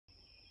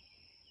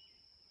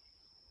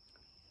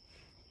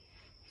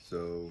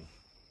So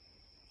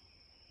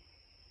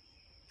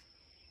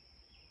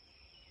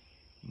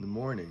in the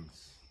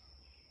mornings,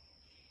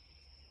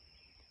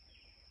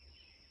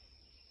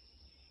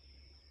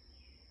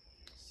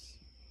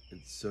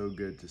 it's so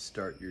good to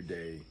start your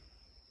day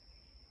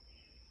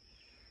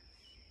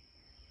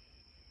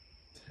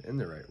in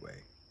the right way.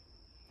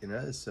 And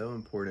that is so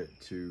important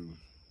to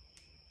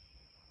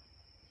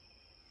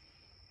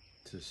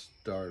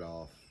start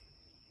off.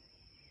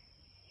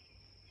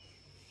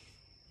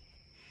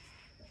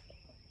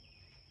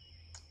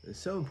 It's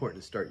so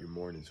important to start your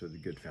mornings with a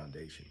good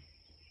foundation.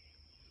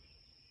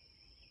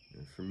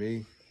 And for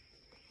me,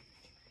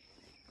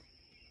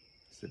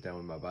 sit down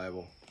with my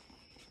Bible.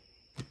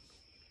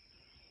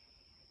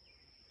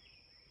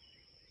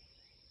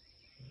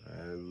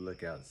 I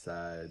look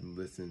outside and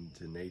listen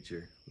to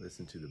nature,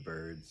 listen to the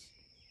birds.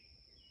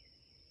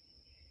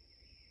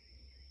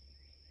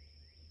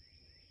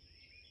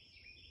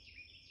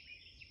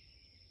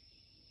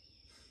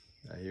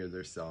 I hear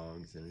their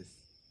songs, and it's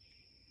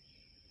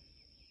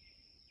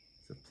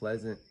a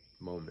pleasant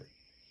moment.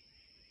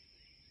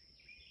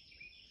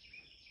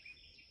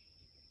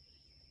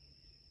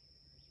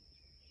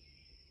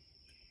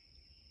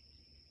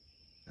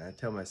 I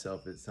tell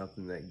myself it's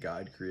something that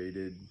God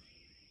created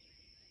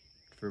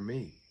for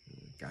me.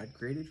 God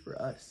created for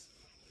us.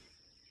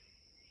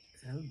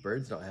 You know,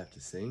 birds don't have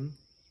to sing.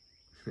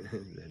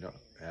 They don't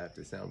have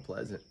to sound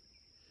pleasant.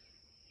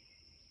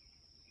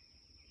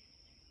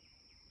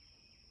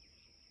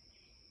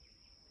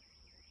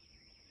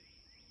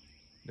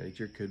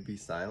 Nature could be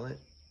silent.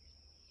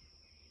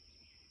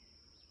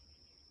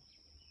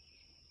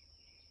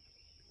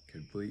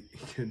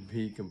 Could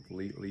be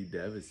completely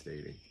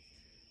devastating.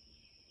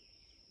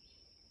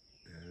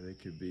 They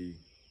could be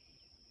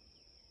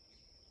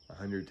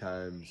 100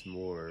 times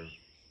more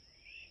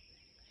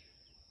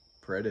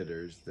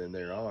predators than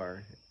there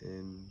are,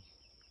 and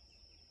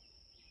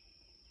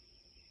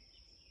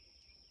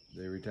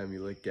every time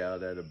you look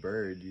out at a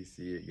bird, you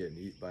see it getting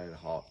eaten by a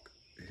hawk.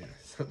 Yeah,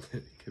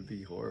 something that could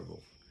be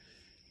horrible,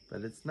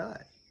 but it's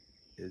not.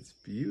 It's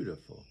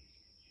beautiful.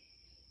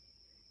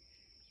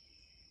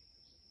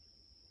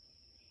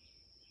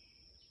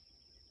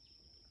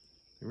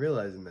 And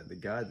realizing that the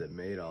God that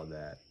made all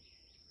that,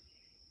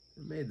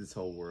 made this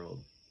whole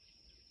world,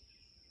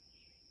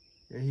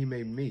 and He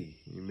made me.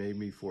 He made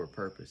me for a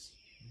purpose.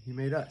 He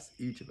made us,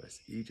 each of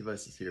us. Each of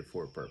us is here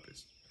for a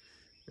purpose.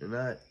 We're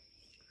not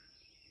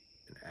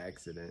an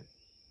accident.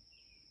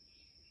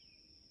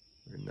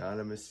 We're not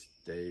a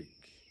mistake.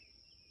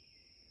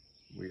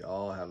 We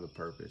all have a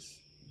purpose.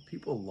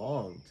 People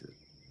long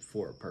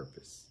for a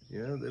purpose.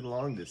 You know, they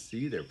long to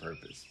see their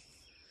purpose.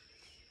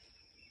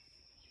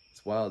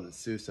 It's wild that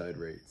suicide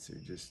rates are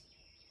just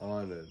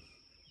on a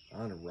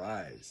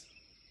rise.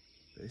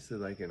 Basically,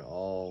 like in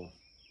all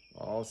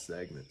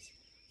segments.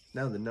 It's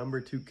now the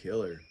 #2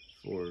 killer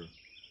for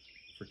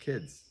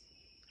kids,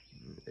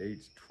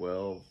 age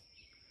 12,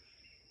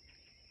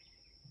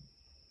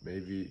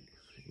 maybe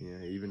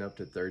even up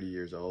to 30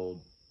 years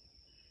old.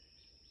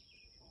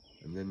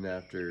 And then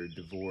after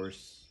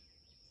divorce,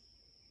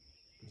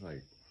 it's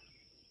like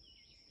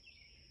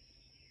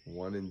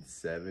 1 in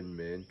 7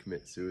 men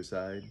commit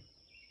suicide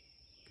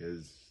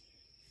because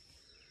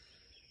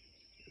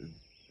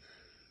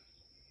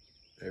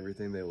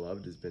everything they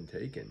loved has been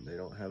taken. They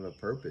don't have a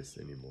purpose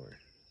anymore.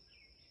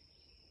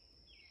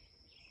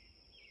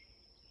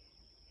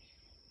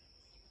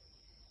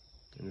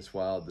 And it's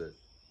wild that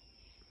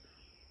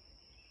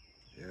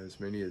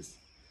as many as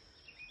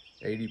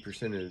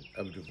 80%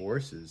 of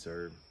divorces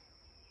are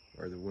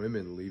the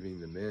women leaving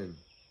the men.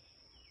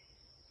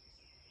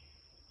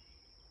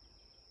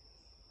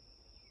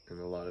 And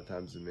a lot of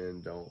times the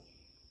men don't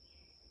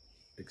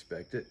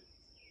expect it.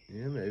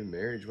 Maybe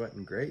marriage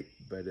wasn't great,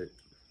 but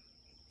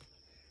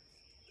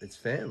it's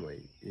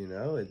family,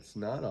 it's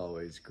not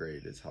always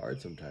great. It's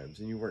hard sometimes,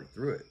 and you work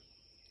through it,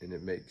 and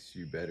it makes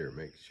you better. It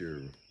makes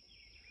your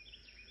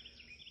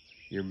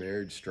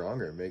marriage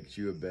stronger. It makes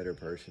you a better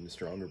person, a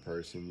stronger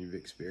person. You've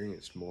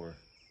experienced more.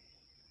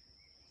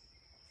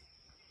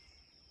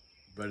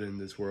 But in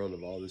this world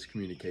of all this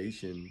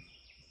communication,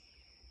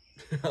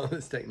 all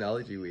this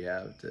technology we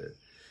have to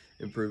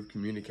improve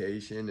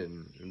communication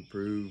and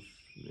improve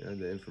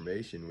the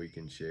information we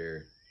can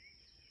share,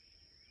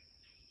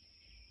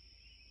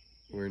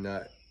 we're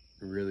not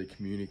really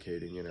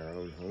communicating in our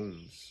own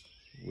homes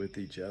with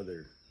each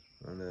other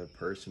on a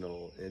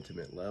personal,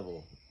 intimate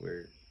level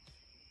where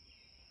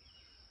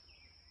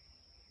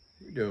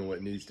we're doing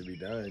what needs to be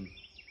done.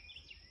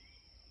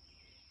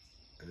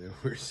 And then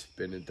we're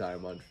spending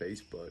time on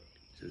Facebook,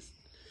 just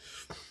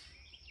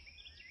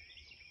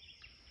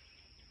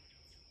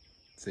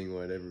seeing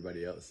what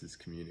everybody else is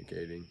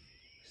communicating,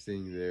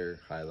 seeing their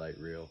highlight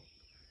reel.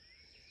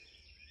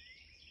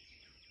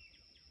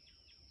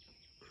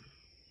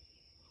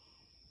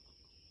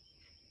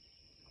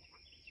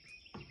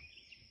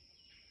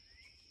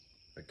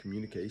 But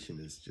communication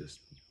is just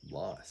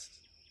lost.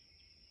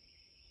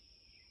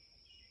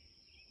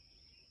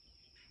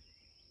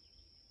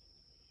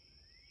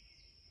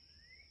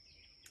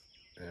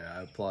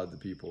 I applaud the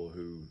people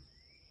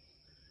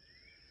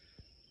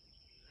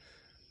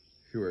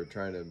who are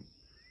trying to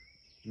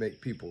make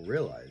people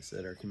realize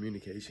that our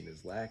communication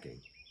is lacking.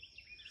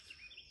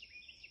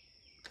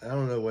 I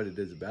don't know what it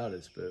is about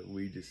us, but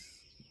we just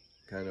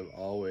kind of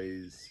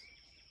always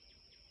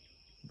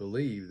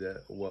believe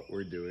that what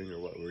we're doing or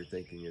what we're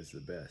thinking is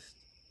the best.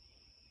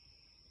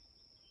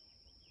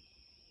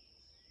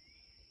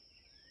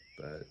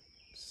 But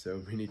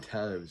so many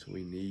times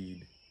we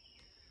need,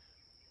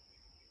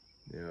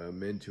 a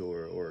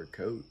mentor or a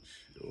coach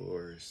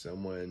or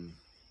someone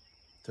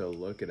to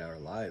look at our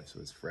lives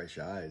with fresh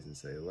eyes and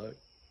say, look,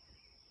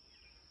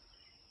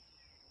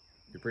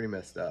 you're pretty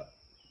messed up,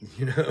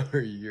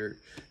 or you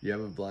have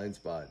a blind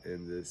spot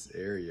in this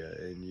area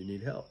and you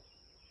need help,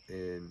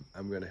 and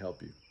I'm going to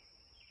help you.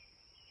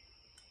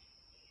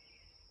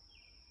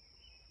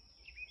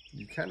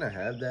 You kind of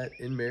have that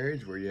in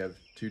marriage where you have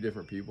two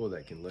different people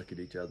that can look at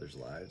each other's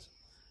lives,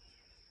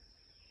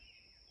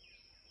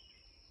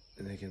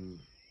 and they can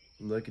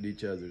look at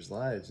each other's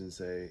lives and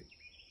say,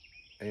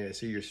 hey, I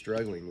see you're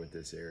struggling with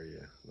this area.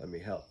 Let me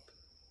help.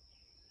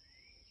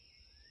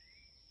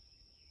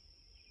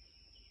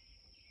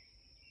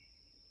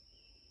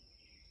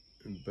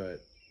 But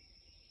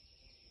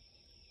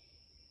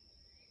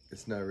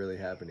it's not really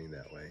happening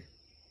that way.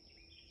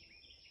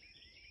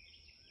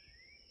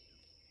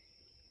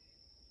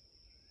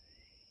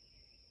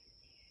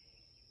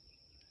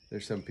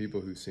 There's some people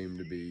who seem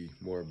to be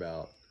more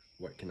about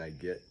what can I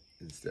get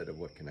instead of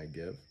what can I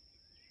give.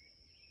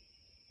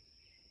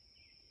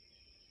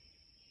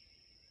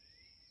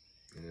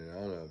 And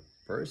on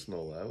a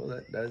personal level,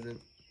 that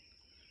doesn't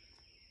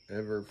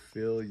ever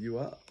fill you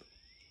up.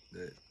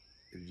 That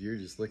if you're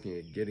just looking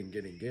at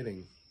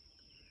getting,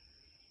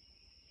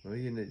 well,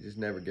 you just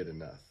never get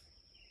enough.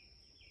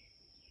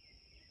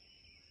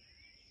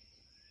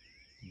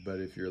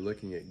 But if you're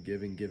looking at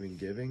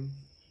giving,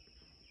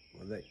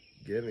 well, that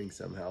giving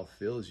somehow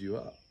fills you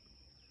up.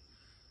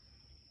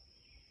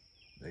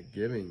 That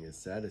giving is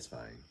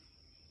satisfying.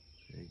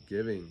 That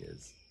giving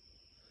is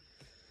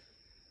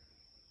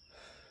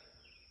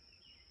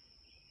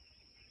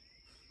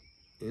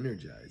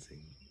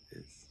energizing.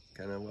 It's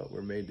kind of what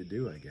we're made to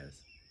do, I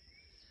guess.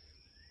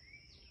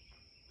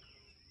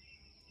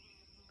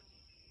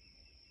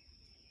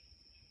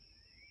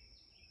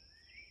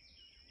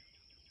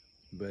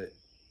 But,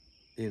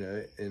 in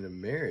a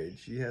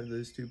marriage, you have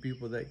those two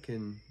people that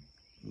can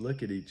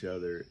look at each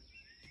other,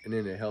 and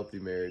in a healthy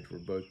marriage where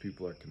both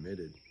people are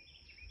committed,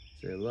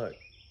 say, look,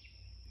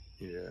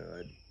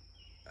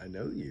 I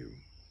know you.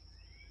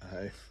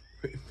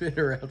 We've been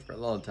around for a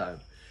long time.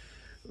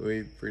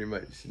 We pretty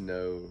much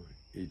know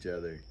each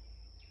other.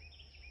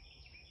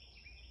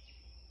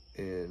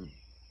 And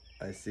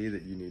I see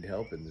that you need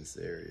help in this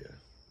area,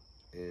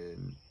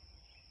 and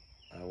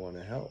I want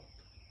to help.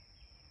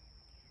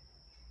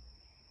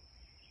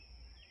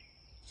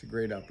 It's a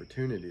great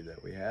opportunity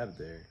that we have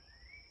there,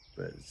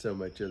 but so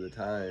much of the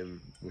time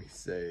we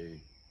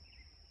say,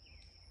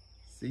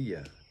 see ya,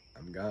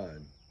 I'm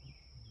gone.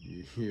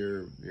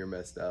 You're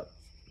messed up.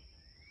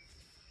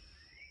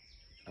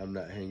 I'm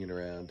not hanging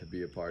around to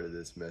be a part of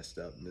this messed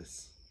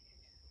upness.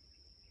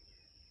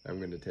 I'm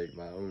going to take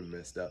my own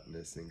messed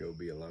upness and go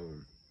be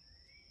alone.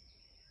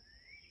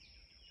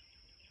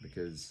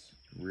 Because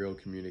real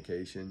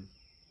communication,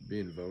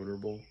 being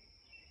vulnerable,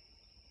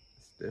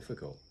 it's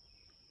difficult.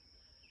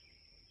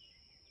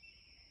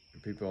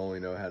 People only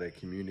know how to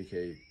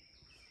communicate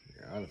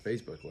on a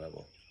Facebook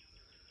level.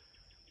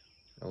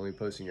 Only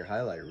posting your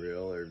highlight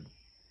reel, or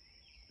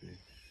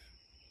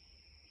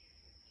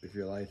if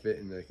your life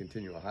isn't a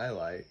continual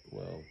highlight,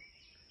 well,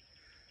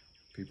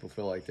 people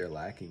feel like they're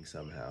lacking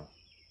somehow.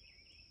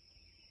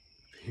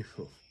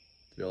 People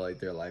feel like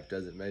their life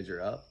doesn't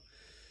measure up.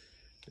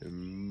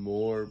 And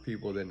more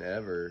people than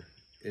ever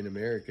in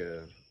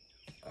America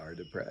are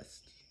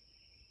depressed.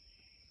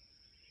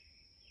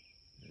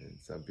 And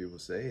some people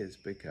say it's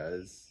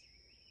because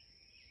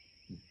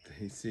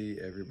they see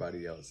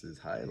everybody else's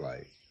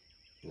highlight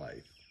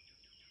life.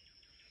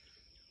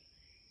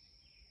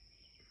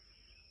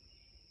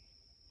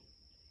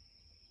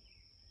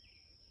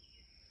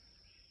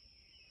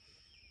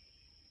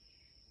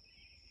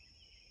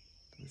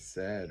 It's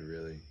sad,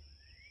 really.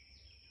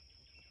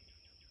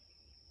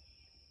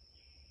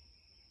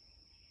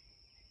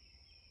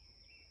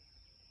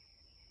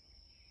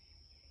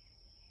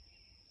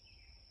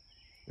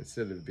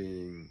 Instead of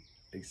being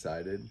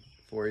excited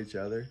for each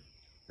other,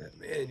 that,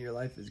 man, your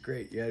life is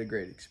great. You had a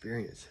great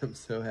experience. I'm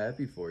so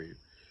happy for you.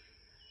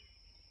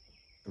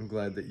 I'm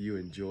glad that you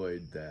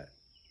enjoyed that.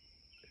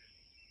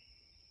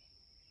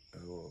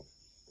 Oh,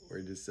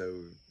 we're just so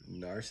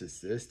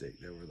narcissistic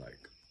that we're like,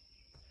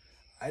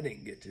 I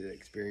didn't get to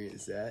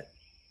experience that.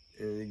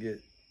 And you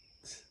get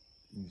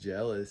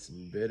jealous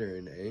and bitter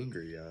and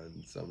angry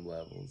on some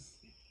levels.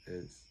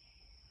 It's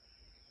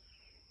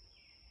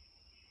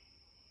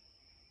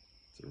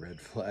a red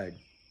flag.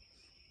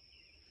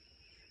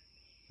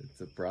 It's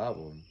a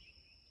problem.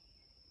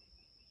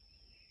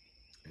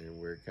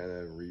 And we're kind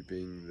of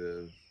reaping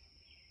the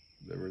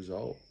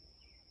result.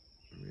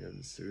 We have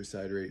the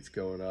suicide rates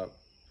going up.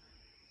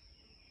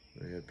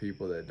 We have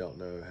people that don't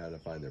know how to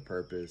find their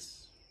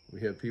purpose.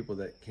 We have people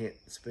that can't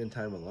spend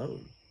time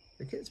alone.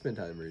 They can't spend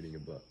time reading a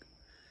book.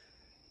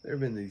 There have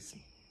been these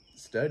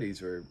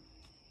studies where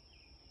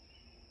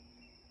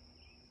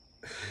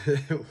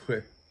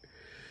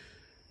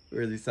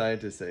where the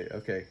scientists say,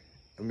 okay,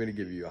 I'm going to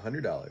give you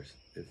 $100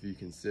 if you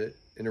can sit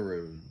in a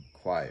room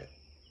quiet,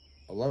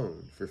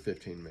 alone for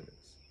 15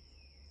 minutes.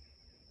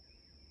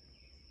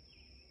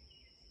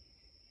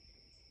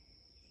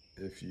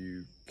 If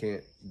you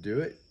can't do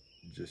it,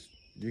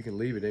 you can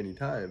leave at any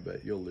time,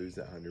 but you'll lose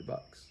that $100.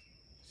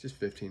 It's just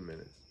 15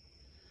 minutes.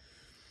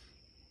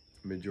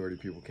 The majority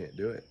of people can't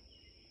do it.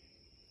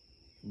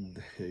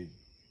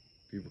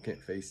 People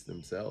can't face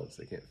themselves.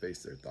 They can't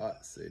face their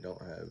thoughts. They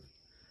don't have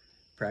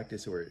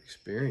practice or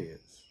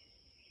experience.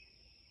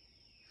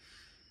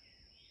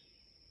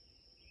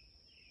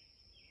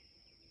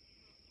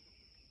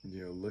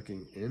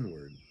 Looking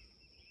inward.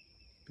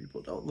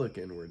 People don't look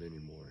inward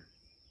anymore.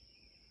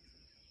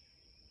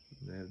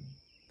 They have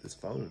this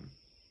phone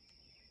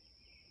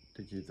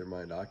to keep their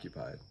mind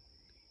occupied,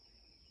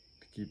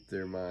 to keep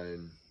their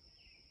mind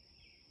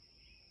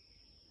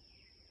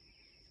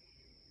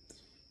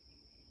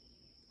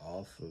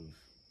off of,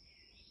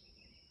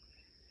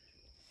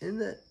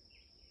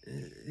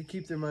 to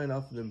keep their mind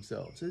off of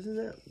themselves. Isn't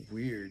that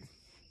weird?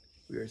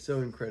 We are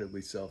so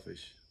incredibly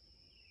selfish,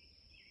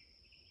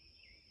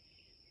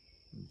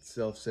 and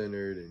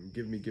self-centered, and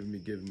give me,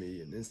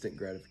 and instant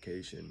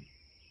gratification.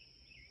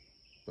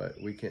 But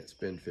we can't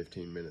spend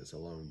 15 minutes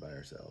alone by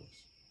ourselves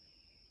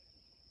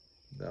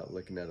without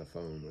looking at a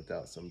phone,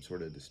 without some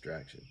sort of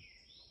distraction.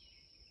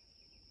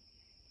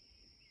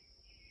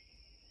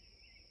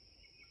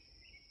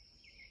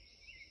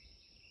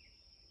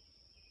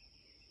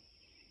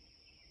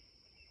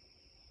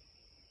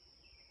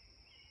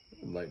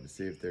 I'd like to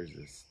see if there's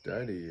a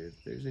study,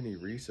 if there's any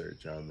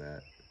research on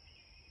that.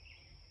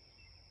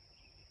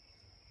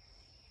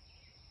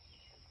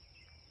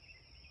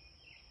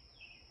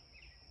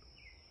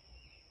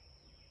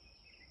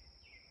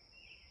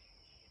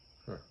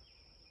 Huh.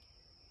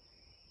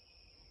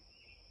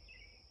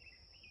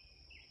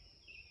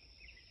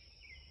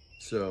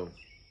 So,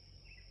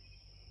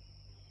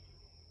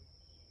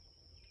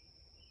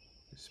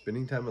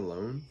 spending time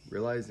alone,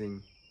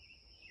 realizing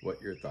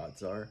what your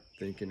thoughts are,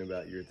 thinking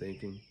about your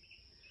thinking,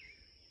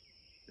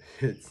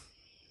 it's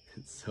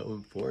so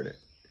important.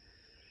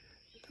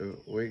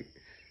 We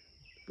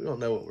don't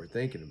know what we're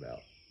thinking about.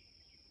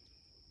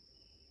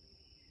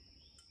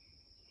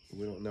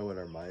 We don't know what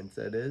our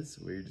mindset is.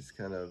 We're just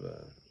kind of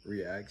a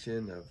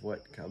reaction of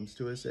what comes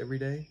to us every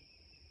day.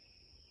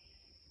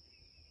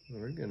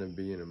 We're going to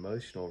be an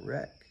emotional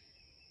wreck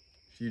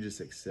if you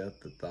just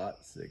accept the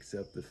thoughts,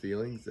 accept the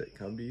feelings that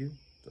come to you.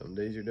 Some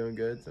days you're doing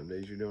good, some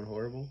days you're doing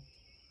horrible.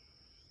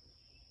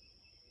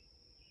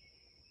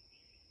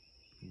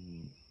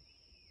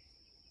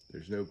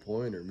 There's no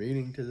point or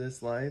meaning to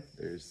this life.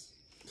 There's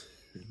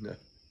no,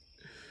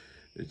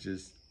 it's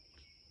just,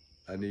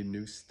 I need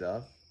new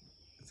stuff.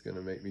 It's going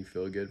to make me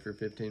feel good for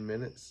 15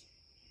 minutes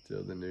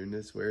till the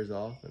newness wears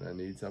off, and I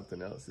need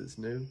something else that's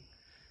new.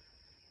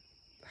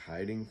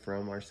 Hiding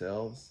from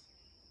ourselves.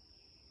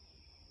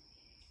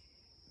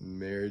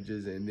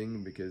 Marriages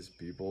ending because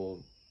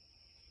people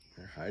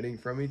are hiding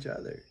from each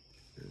other.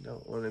 They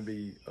don't want to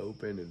be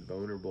open and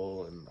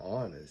vulnerable and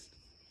honest.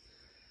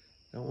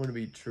 They don't want to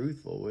be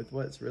truthful with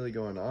what's really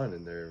going on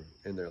in their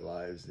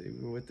lives,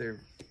 even with their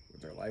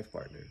life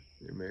partner,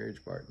 their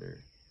marriage partner.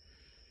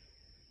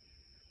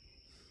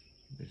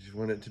 They just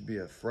want it to be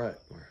a front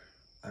where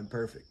I'm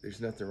perfect.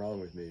 There's nothing wrong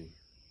with me.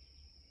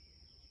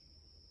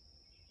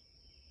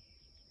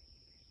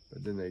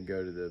 But then they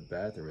go to the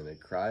bathroom and they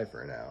cry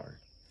for an hour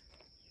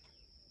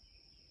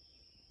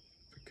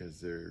because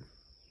they're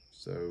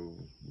so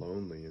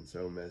lonely and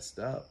so messed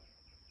up,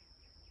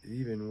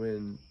 even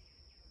when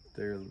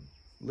they're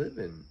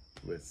living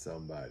with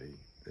somebody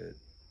that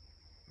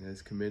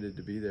has committed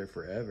to be there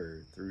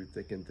forever through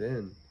thick and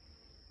thin.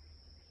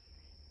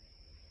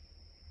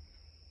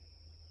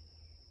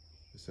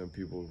 Some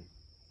people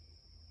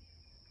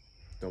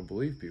don't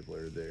believe people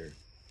are there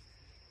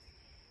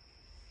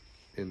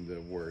in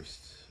the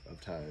worst of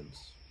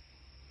times.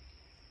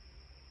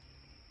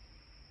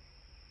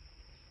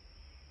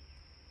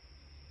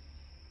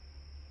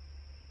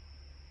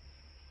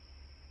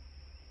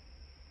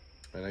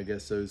 And I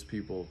guess those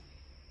people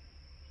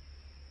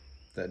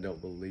that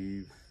don't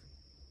believe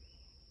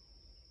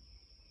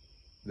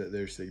that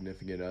their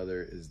significant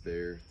other is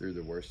there through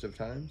the worst of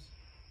times,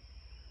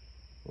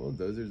 well,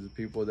 those are the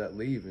people that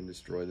leave and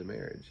destroy the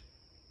marriage.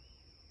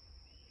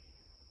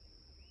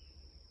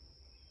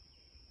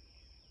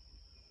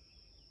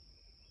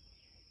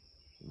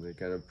 And they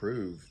kind of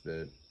prove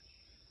that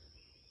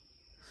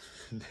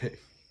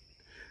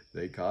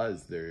they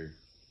caused their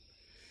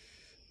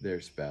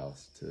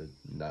spouse to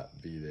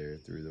not be there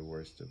through the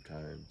worst of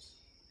times.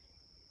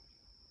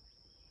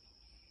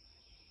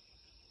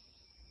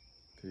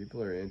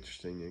 People are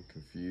interesting and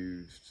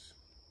confused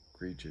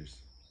creatures.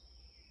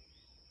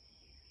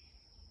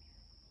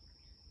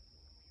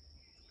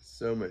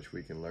 so much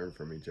we can learn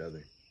from each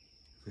other.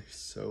 There's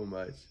so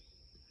much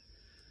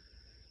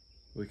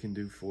we can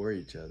do for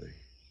each other.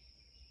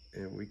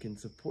 And we can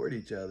support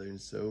each other in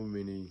so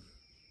many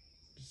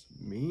just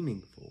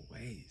meaningful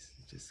ways.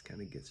 It just kind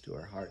of gets to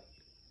our heart.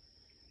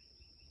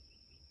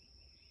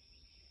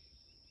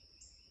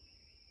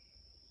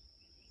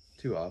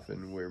 Too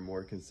often we're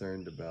more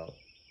concerned about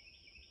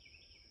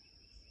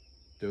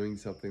doing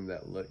something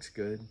that looks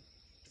good,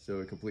 so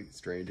a complete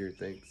stranger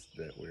thinks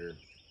that we're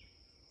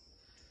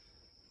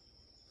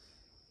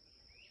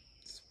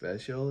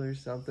special or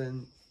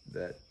something,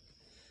 that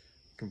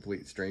a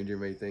complete stranger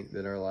may think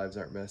that our lives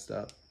aren't messed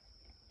up.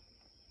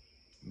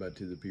 But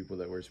to the people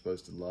that we're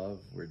supposed to love,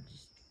 we're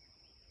just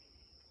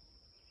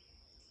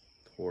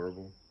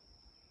horrible.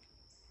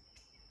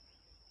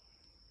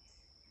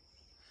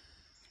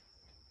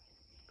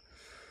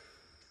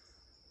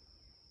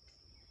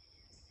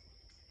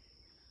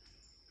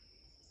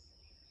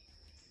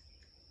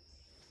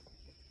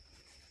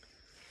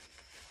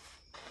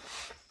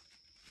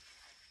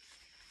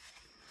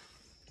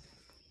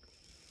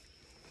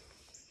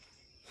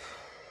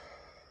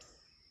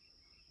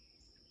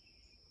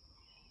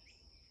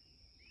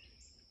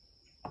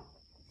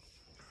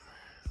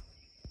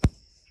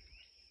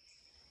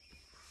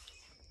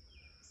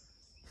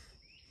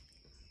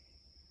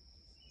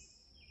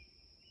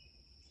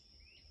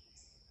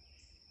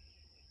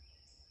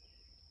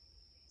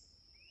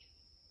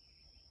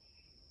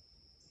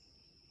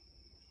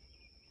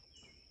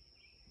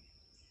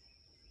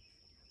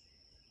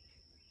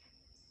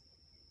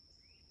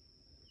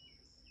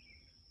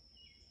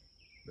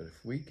 But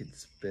if we could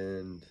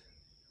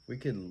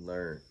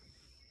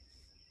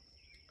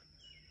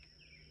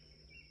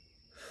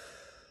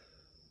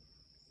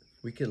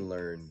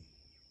learn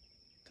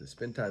to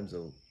spend time,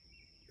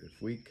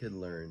 if we could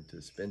learn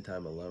to spend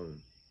time alone,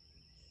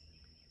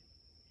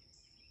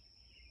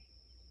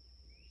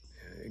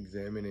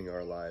 examining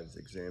our lives,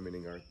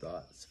 examining our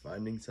thoughts,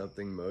 finding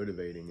something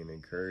motivating and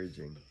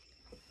encouraging.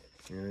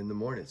 In the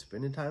morning,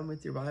 spending time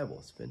with your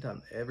Bible, spend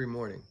time every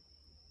morning.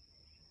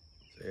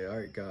 Say, all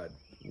right, God,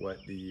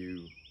 what do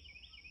you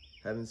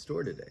have in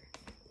store today?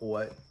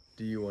 What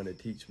do you want to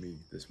teach me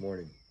this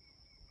morning?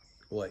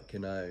 What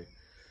can I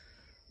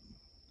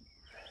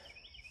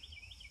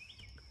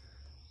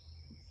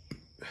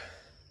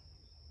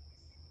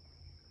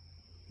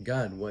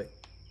God, what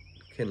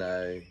can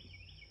I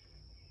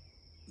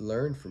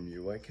learn from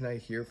you? What can I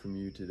hear from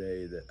you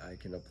today that I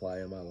can apply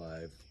in my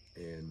life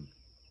and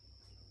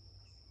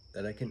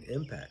that I can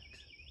impact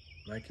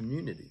my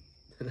community?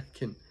 And I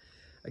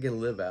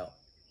can live out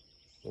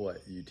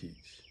what you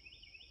teach.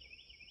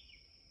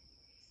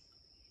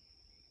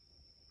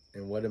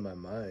 And what in my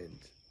mind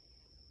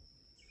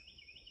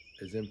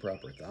is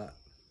improper thought?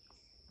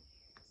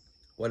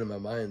 What in my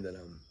mind that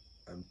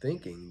I'm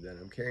thinking, that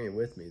I'm carrying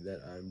with me,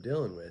 that I'm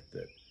dealing with,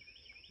 that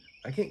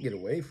I can't get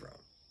away from?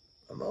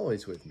 I'm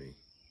always with me.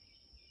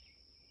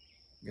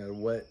 God,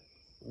 what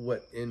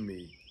in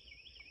me?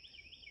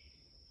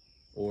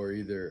 Or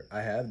either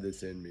I have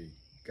this in me,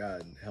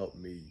 God, help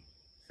me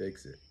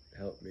fix it.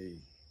 Help me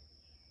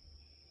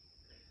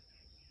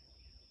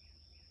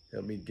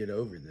get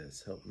over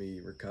this. Help me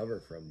recover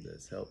from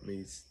this. Help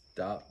me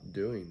stop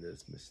doing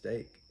this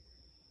mistake.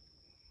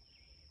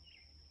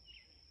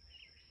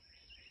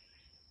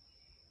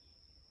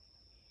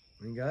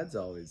 I mean, God's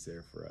always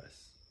there for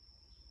us.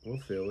 We'll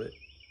feel it.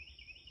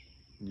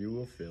 You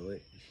will feel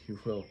it.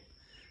 You'll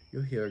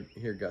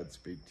hear God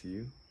speak to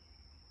you.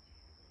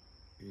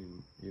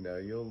 You know,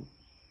 you'll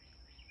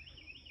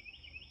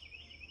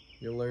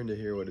learn to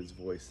hear what his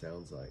voice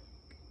sounds like.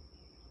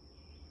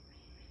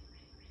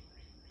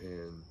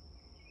 And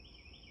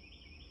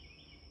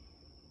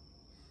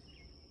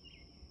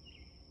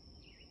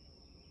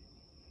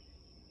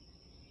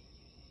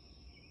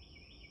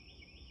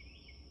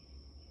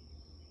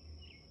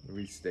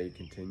we stay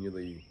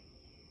continually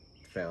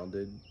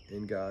founded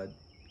in God,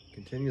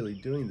 continually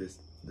doing this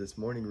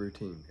morning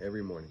routine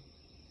every morning.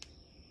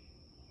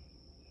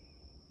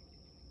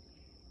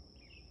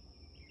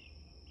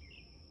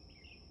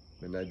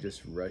 But not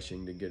just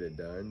rushing to get it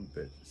done,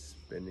 but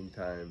spending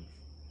time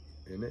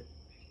in it.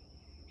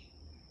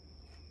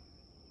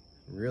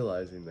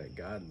 Realizing that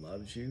God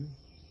loves you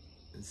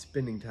and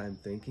spending time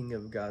thinking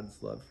of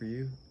God's love for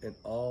you and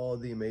all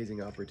the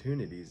amazing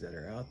opportunities that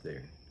are out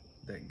there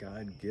that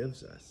God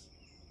gives us.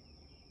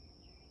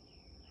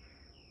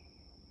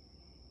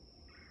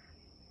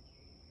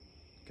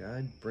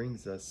 God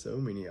brings us so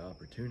many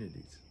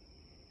opportunities.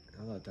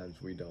 A lot of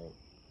times we don't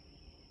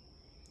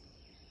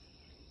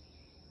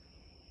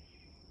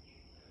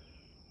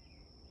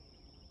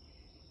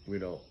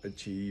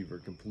achieve or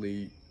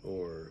complete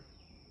or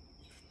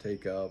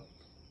take up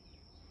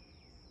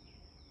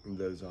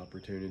those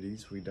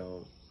opportunities. We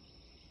don't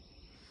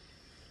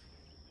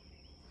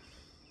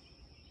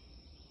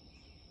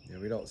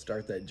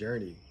start that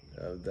journey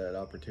of that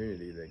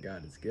opportunity that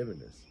God has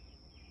given us.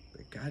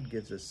 But God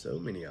gives us so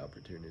many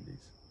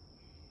opportunities.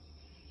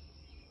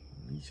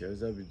 He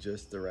shows up at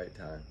just the right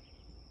time.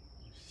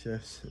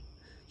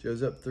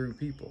 Shows up through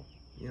people.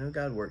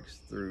 God works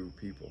through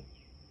people.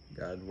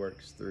 God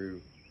works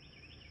through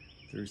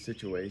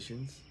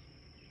situations.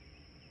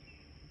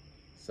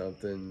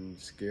 Something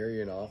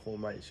scary and awful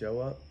might show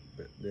up,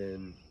 but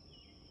then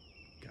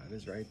God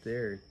is right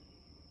there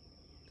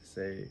to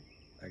say,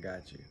 I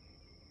got you.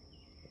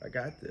 I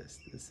got this.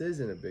 This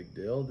isn't a big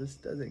deal. This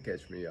doesn't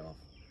catch me off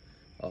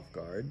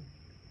guard.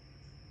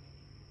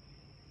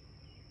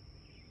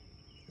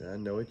 And I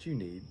know what you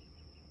need,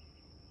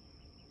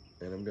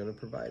 and I'm going to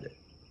provide it.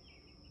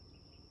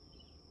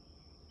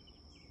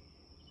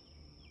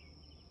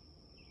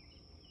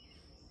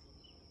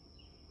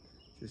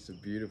 Just a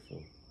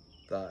beautiful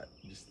thought,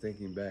 just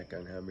thinking back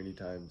on how many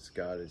times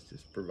God has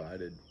just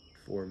provided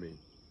for me.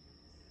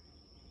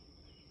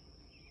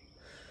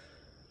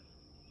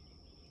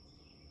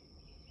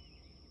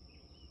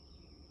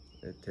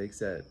 It takes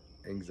that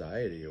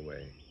anxiety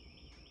away.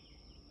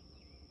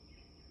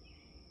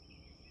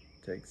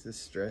 It takes the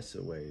stress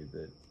away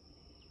that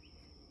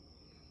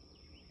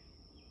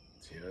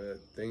that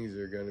things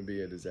are going to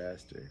be a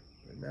disaster.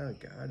 But now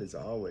God is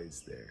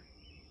always there.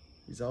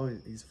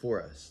 He's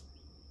for us.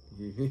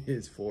 He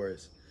is for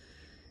us.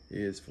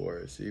 He is for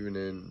us. Even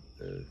in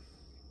the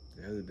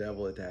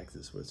devil attacks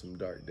us with some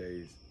dark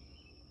days.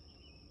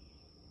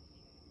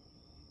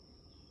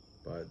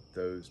 But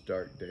those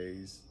dark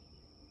days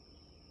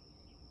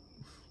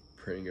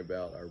bring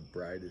about our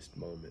brightest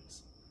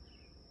moments.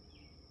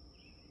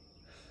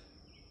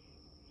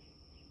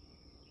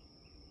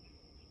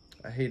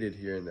 I hated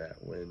hearing that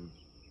when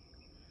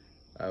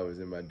I was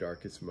in my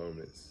darkest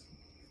moments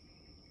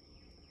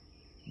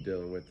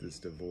dealing with this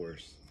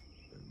divorce.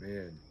 But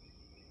man,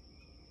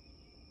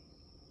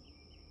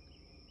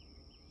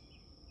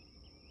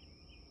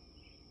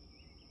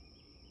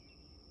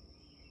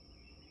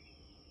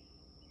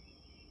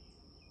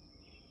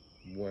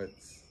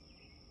 once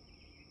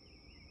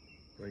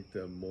like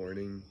the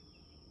mourning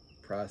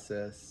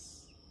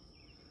process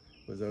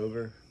was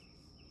over,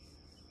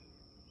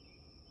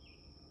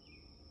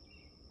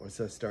 once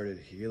I started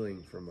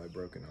healing from my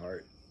broken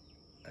heart,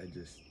 I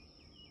just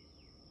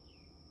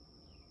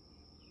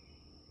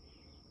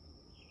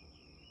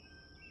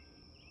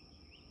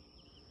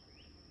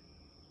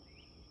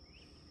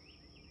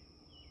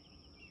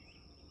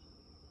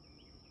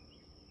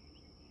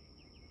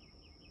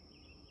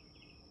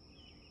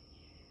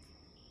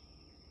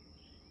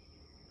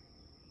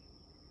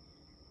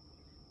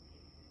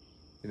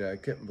I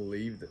couldn't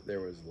believe that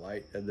there was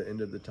light at the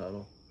end of the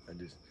tunnel.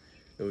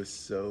 It was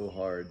so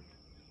hard.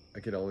 I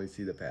could only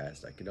see the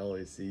past. I could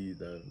only see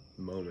the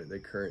moment, the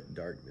current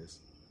darkness.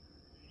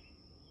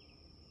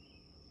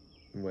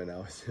 When I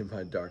was in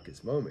my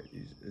darkest moment,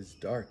 it's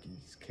dark. You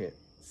just can't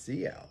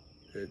see out.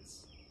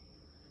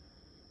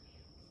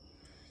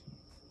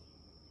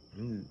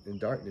 In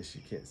darkness,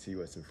 you can't see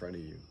what's in front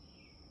of you.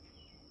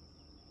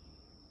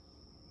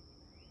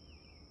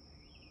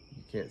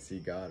 You can't see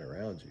God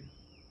around you.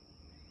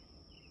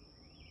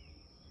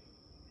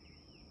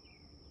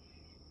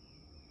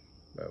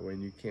 But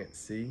when you can't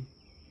see,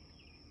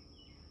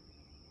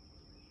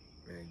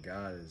 man,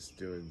 God is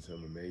doing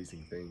some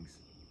amazing things.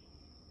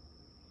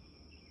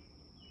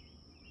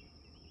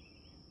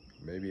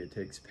 Maybe it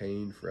takes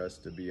pain for us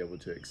to be able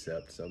to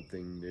accept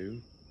something new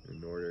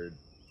in order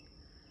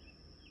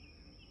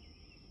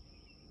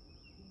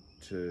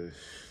to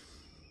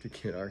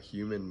get our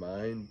human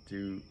mind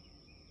to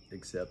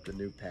accept a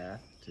new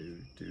path, to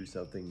do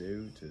something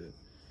new, to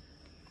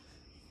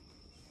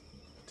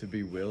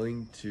be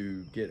willing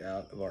to get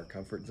out of our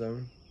comfort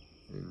zone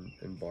and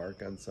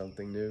embark on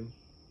something new.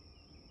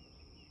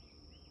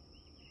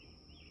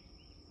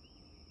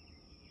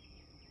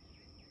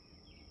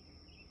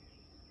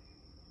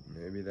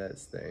 Maybe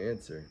that's the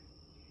answer.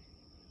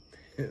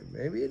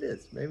 Maybe it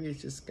is. Maybe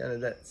it's just kind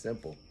of that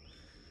simple.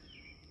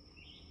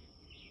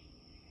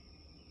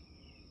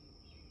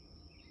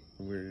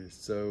 We're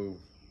just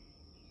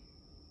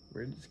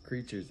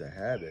creatures of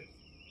habit,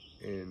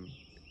 and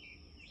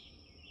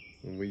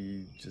when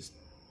we just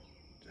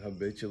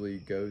habitually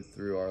go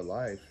through our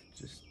life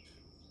just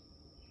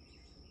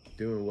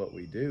doing what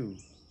we do,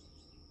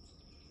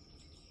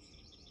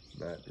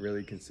 not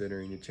really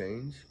considering a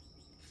change,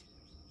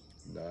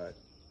 not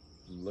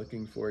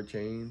looking for a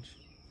change,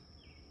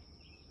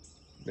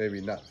 maybe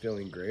not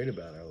feeling great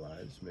about our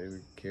lives,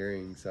 maybe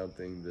carrying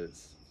something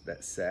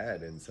that's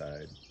sad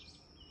inside.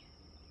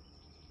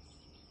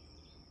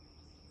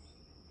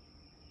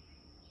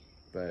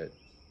 But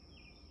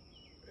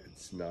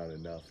it's not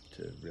enough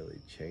to really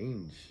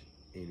change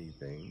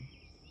anything.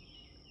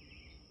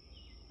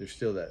 There's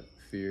still that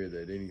fear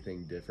that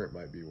anything different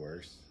might be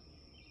worse.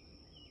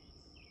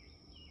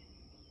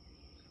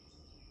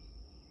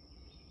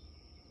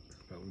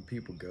 But when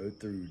people go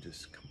through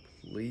just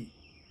complete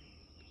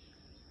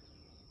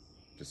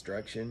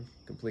destruction,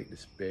 complete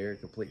despair,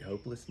 complete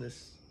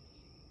hopelessness,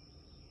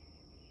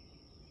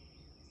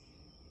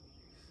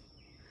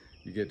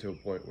 you get to a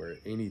point where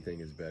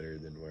anything is better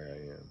than where I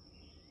am.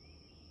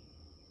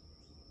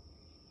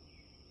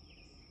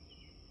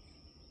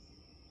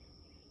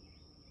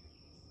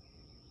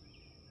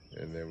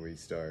 And then we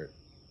start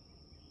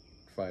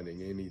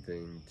finding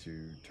anything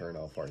to turn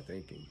off our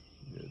thinking,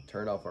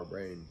 turn off our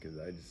brain, because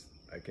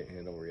I can't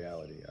handle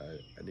reality.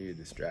 I need a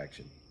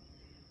distraction.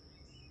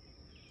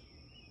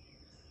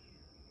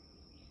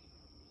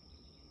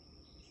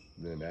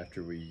 Then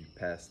after we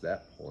pass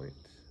that point,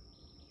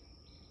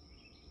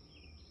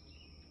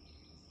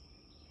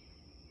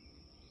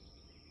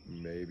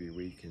 maybe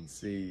we can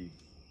see,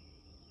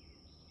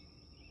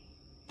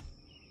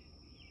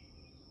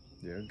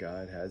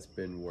 God has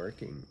been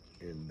working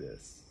in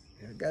this.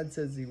 God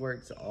says He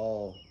works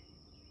all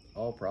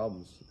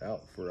problems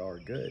out for our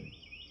good.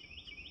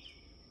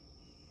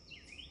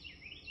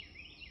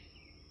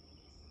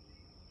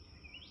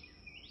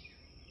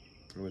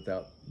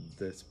 Without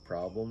this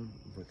problem,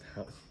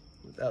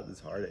 without this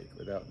heartache,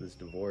 without this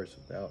divorce,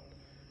 without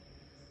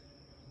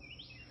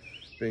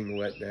being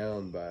let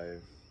down by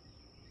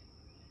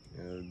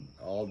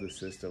all the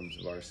systems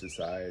of our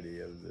society,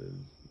 of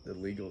the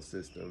legal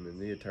system and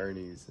the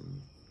attorneys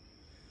and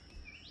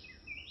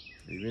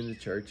even the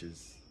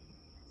churches,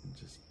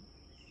 just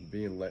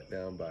being let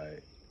down by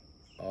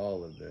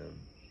all of them.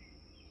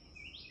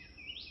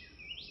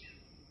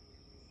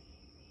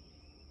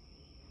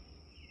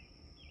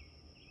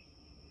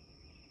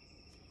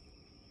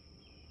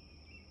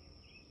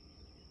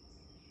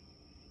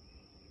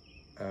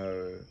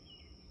 I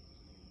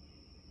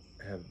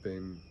have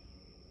been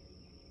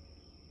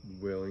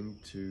willing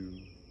to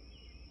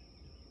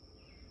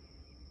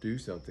do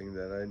something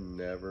that I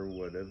never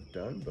would have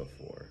done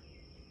before.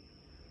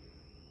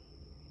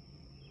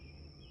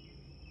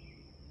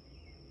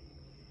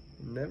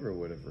 Never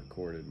would have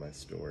recorded my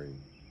story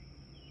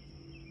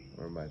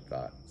or my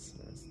thoughts.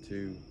 I was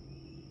too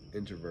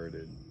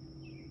introverted,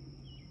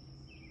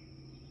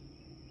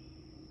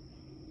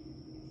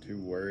 too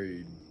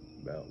worried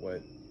about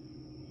what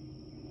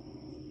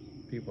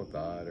people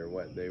thought or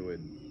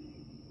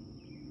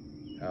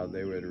how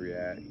they would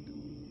react.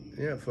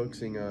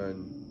 Focusing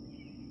on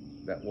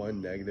that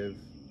one negative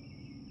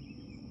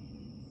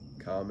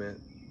comment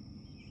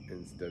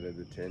instead of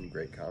the 10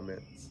 great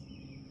comments.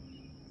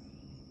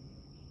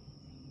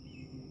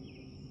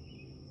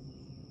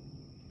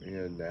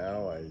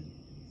 Now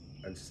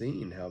I've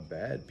seen how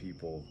bad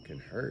people can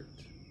hurt.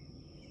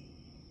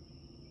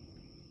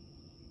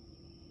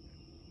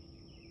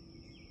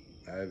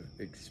 I've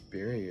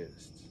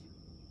experienced,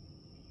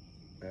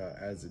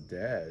 as a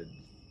dad,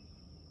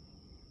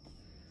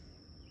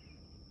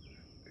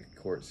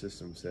 the court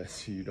system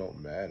says you don't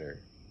matter.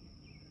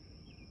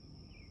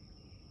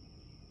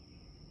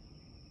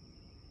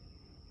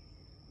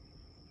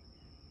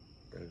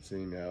 I've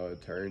seen how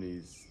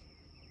attorneys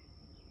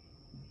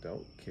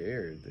don't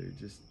care.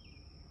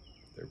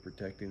 They're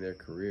protecting their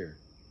career.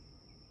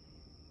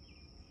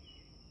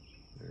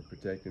 They're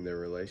protecting their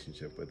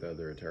relationship with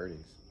other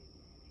attorneys.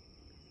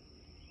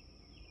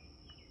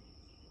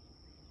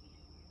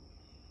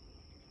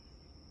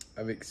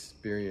 I've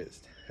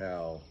experienced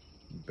how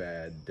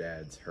bad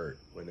dads hurt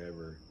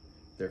whenever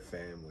their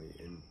family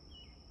and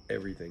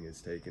everything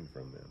is taken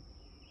from them.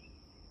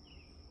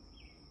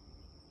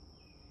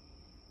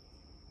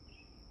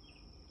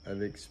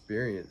 I've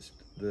experienced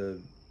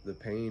the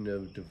pain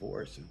of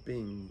divorce, of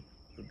being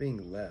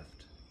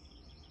left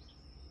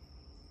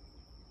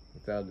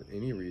without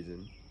any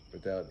reason,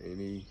 without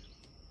any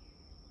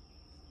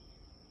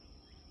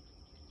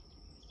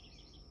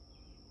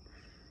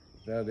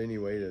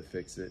way to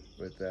fix it,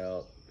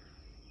 without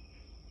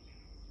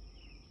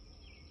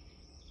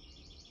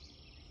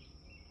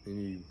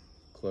any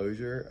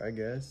closure, I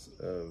guess,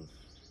 of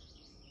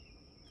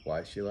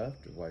why she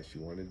left, of why she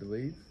wanted to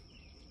leave.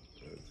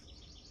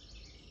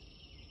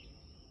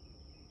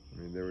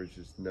 There was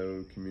just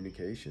no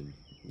communication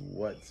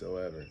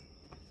whatsoever.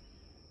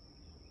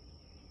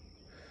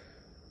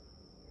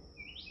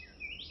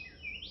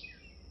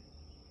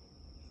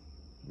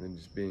 And then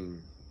just being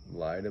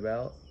lied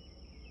about.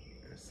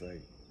 It's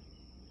like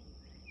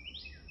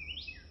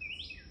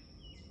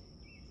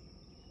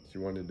she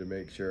wanted to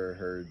make sure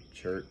her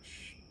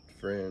church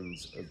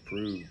friends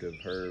approved of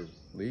her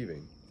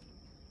leaving.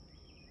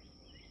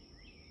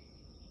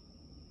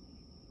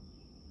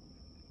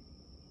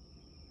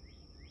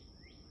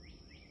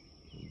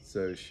 And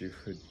so she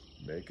would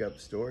make up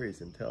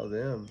stories and tell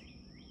them,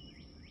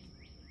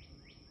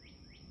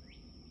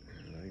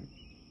 like,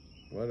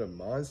 what a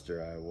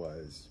monster I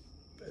was.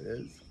 But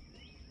it's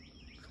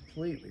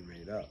completely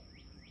made up.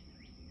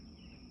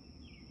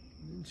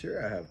 And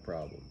sure, I have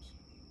problems.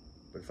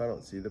 But if I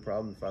don't see the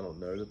problem, if I don't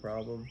know the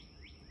problem,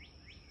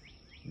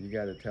 you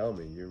gotta tell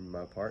me. You're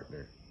my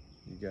partner.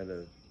 You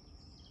gotta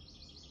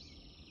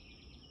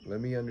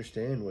let me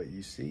understand what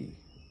you see.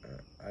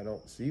 I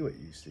don't see what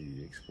you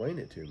see. Explain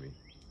it to me.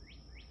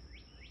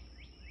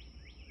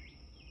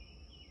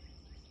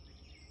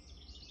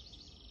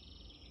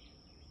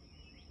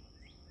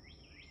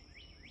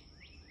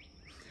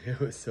 It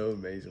was so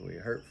amazingly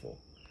hurtful.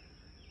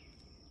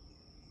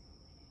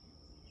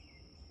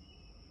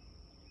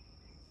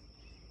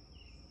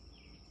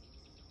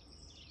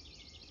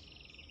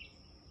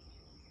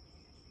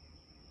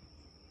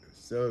 It was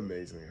so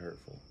amazingly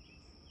hurtful.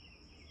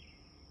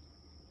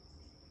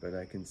 but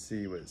I can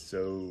see what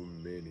so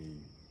many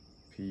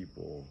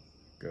people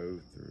go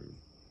through.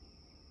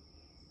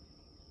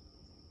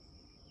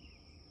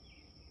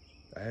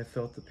 I have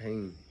felt the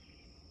pain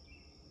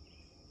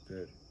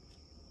that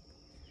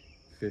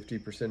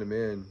 50% of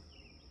men,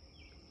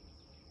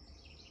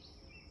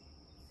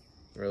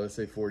 or let's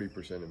say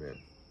 40% of men,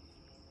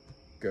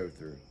 go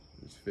through.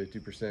 There's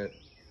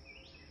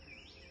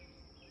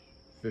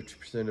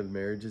 50% of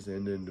marriages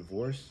end in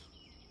divorce.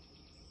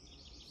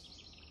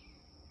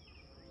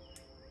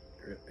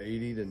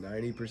 80 to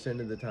 90%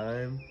 of the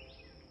time,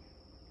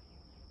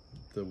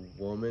 the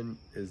woman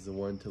is the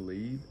one to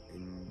leave,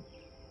 and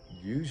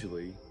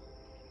usually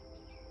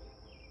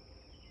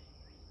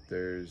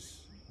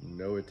there's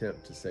no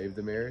attempt to save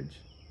the marriage.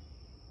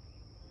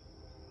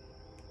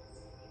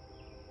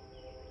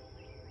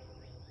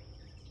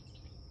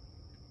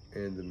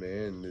 And the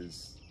man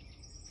is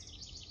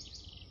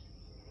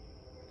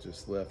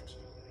just left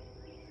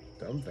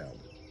dumbfounded.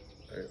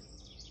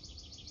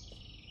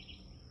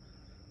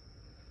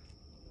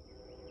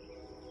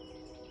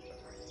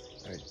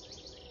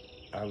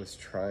 I was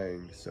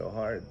trying so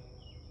hard,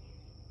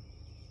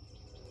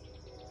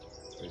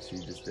 but she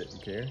just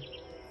didn't care.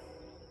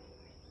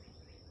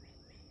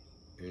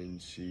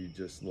 And she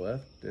just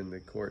left, and the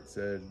court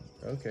said,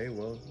 okay,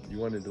 well, you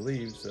wanted to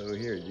leave, so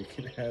here, you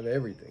can have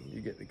everything.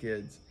 You get the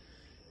kids,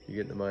 you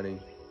get the money,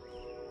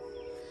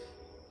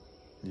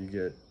 you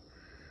get,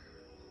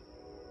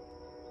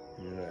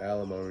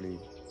 alimony.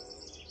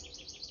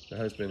 The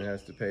husband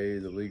has to pay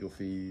the legal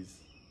fees.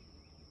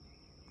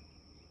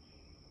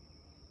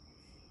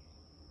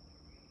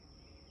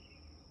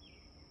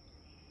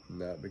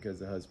 Not because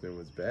the husband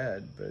was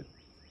bad, but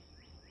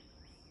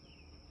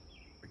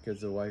because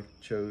the wife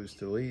chose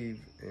to leave,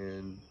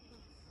 and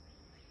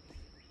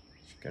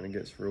she kind of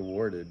gets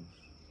rewarded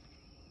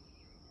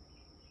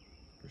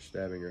for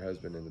stabbing her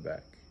husband in the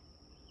back.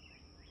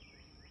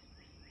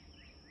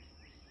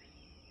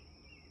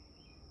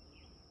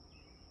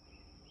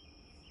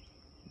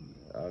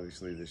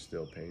 Obviously, there's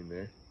still pain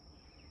there.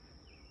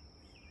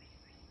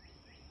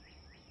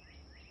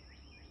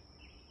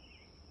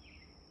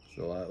 It's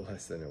a lot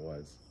less than it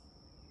was.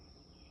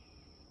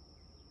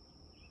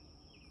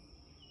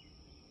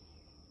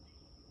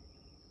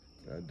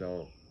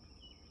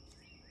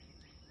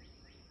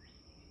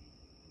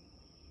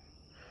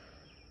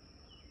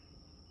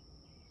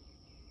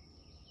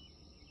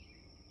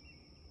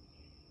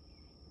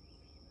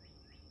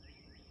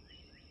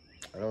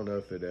 I don't know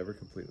if it ever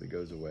completely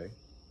goes away.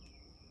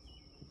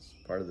 It's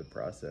part of the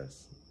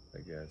process, I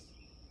guess.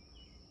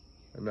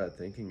 I'm not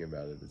thinking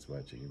about it as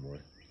much anymore.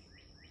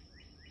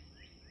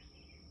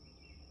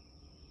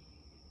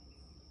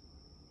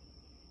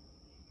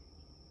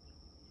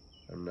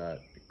 I'm not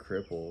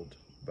crippled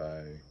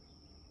by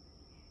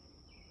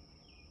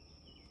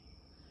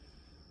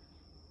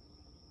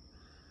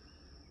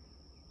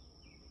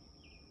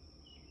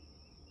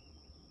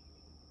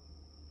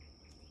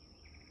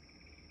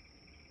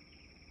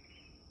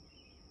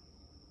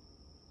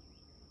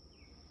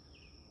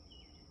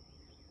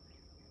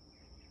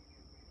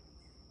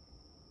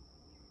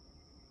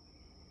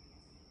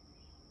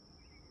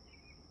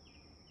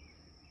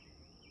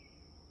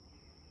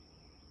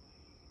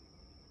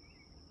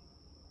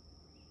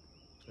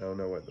I don't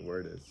know what the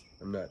word is.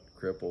 I'm not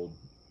crippled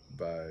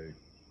by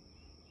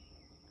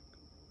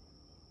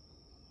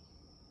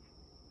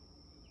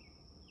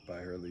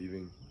her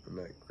leaving. I'm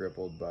not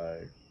crippled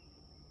by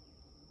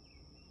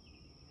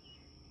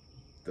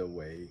the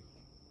way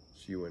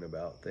she went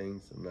about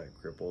things. I'm not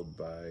crippled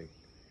by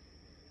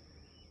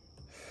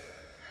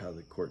how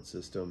the court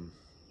system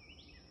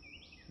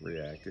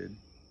reacted.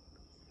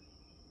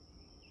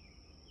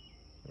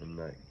 I'm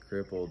not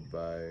crippled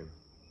by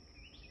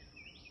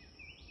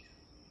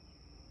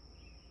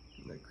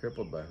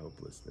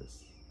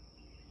hopelessness.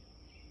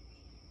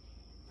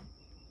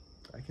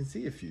 I can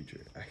see a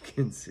future. I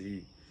can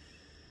see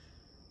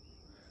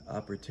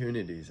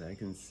opportunities. I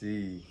can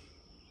see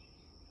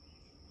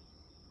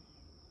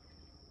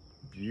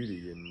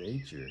beauty in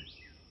nature,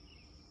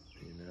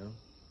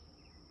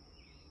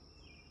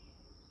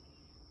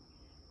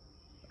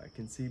 I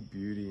can see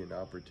beauty and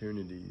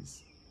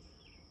opportunities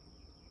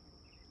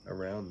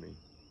around me.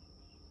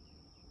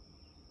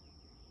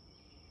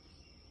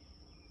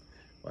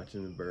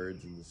 Watching the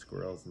birds and the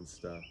squirrels and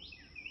stuff.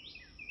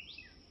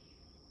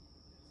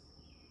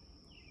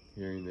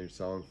 Hearing their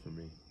song for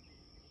me.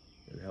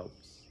 It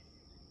helps.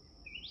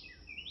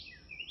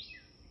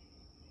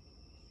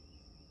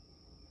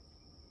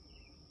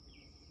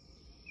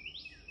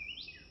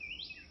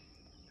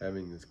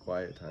 Having this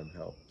quiet time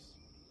helps.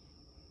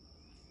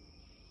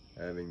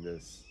 Having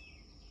this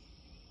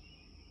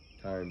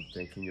time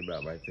thinking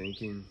about my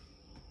thinking.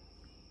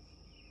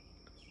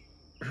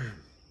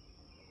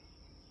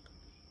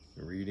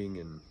 Reading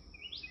and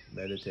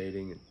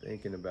meditating and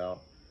thinking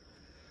about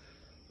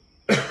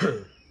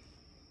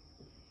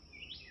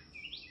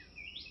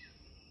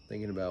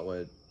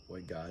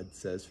what God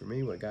says for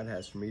me, what God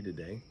has for me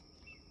today.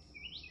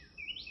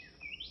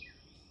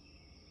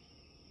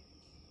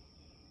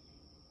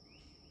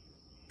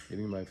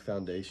 getting my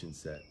foundation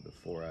set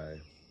before I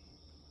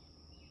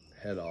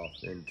head off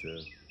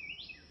into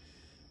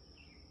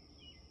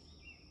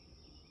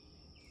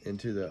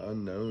the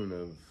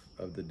unknown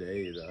of the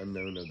day, the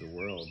unknown of the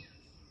world.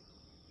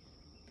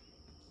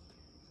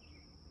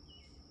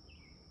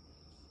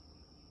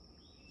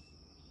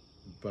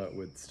 But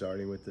with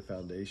starting with the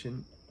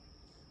foundation,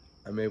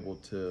 I'm able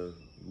to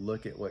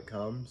look at what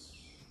comes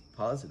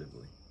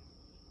positively,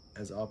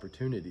 as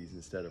opportunities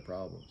instead of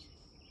problems,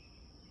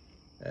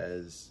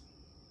 as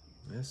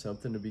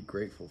something to be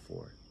grateful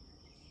for.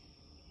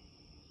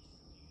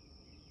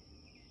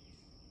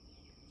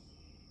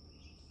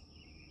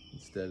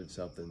 Instead of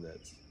something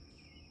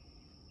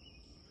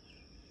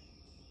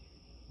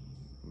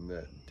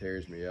that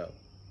tears me up.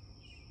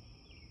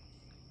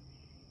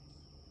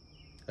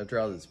 After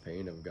all this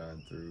pain I've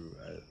gone through,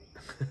 I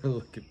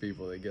look at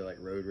people that get like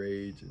road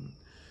rage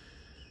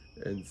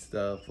and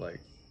stuff, like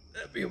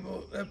that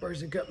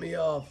person cut me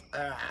off.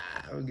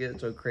 I'm getting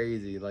so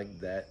crazy. Like,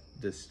 that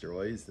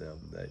destroys them.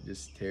 That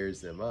just tears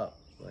them up.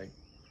 Like,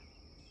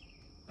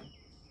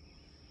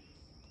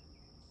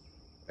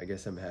 I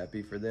guess I'm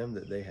happy for them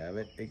that they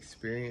haven't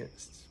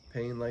experienced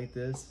pain like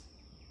this.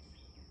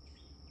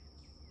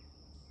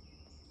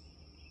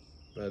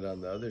 But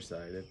on the other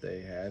side, if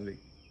they had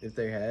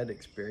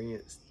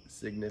experienced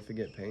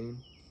significant pain,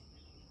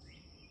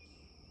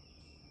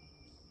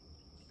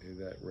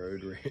 that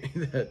road rage,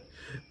 that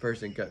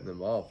person cutting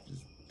them off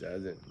just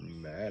doesn't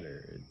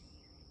matter.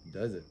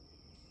 It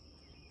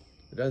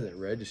doesn't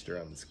register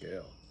on the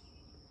scale.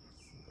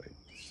 It's like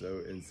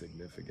so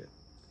insignificant.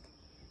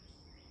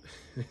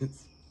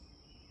 It's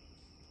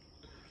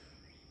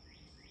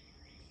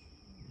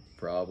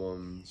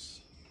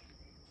problems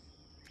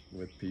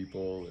with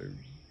people, or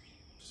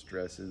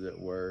stresses at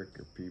work,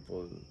 or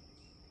people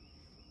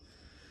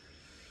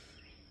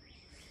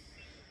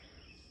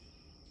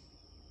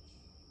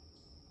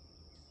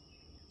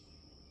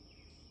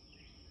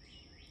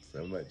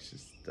so much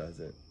just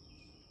doesn't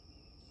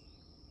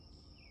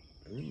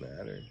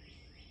matter.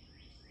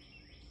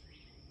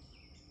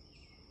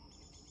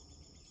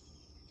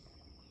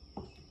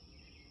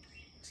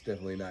 It's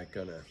definitely not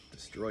gonna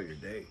destroy your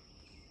day.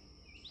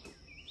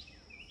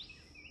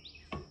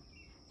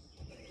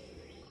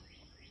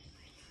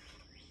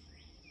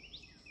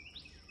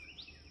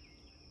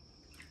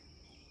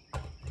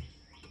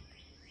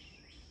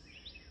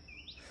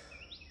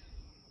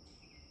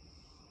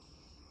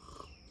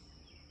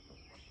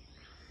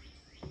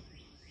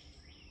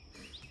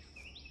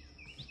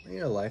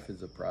 Life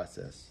is a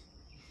process.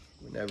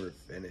 We're never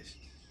finished.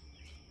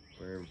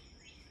 We're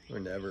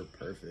never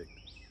perfect.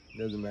 It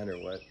doesn't matter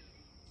what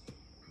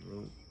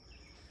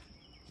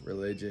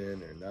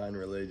religion or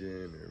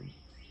non-religion or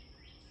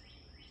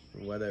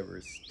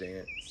whatever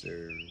stance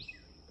or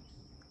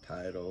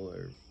title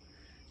or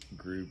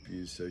group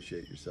you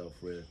associate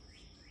yourself with.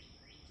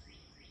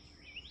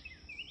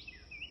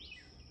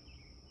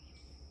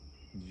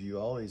 You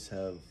always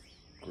have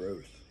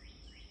growth.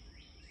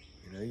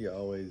 You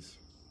always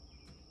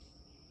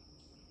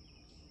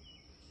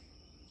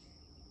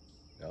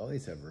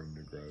have room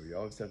to grow. You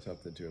always have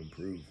something to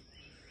improve.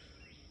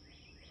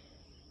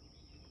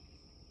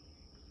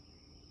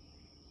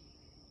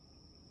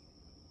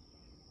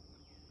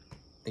 I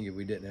think if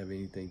we didn't have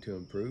anything to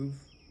improve,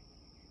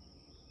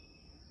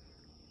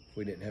 if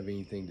we didn't have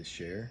anything to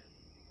share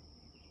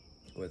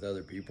with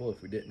other people,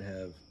 if we didn't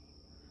have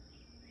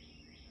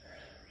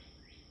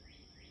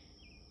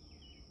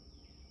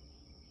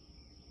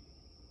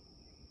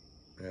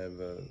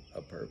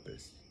a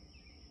purpose,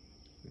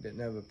 if we didn't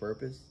have a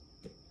purpose,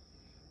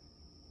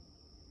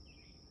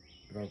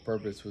 if our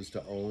purpose was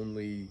the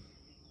only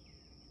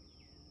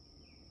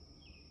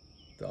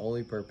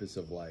purpose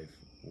of life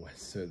was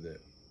so that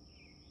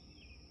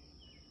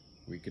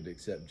we could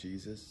accept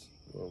Jesus,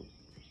 well,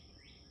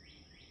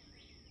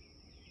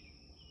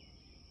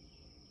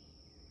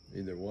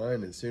 either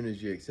one, as soon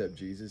as you accept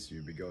Jesus,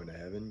 you'd be going to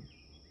heaven,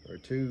 or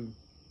two,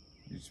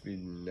 you'd just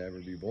never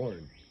be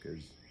born,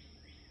 because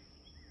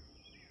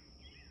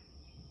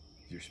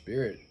your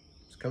spirit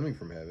is coming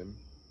from heaven,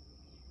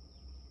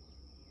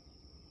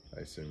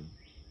 I assume.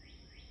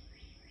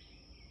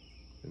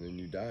 And then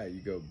you die,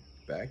 you go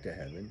back to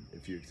heaven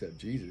if you accept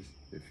Jesus.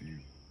 If you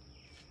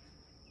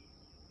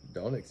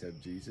don't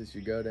accept Jesus,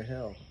 you go to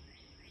hell.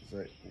 It's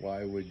like,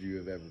 why would you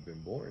have ever been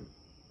born?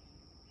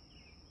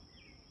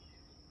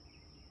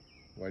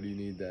 Why do you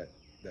need that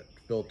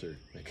filter,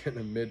 that kind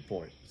of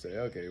midpoint? Say,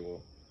 okay,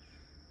 well,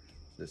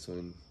 is this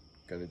one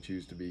going to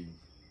choose to be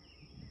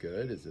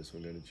good? Is this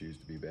one going to choose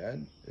to be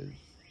bad?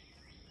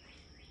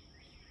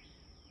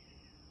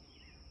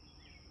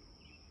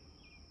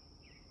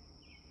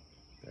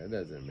 That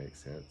doesn't make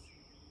sense.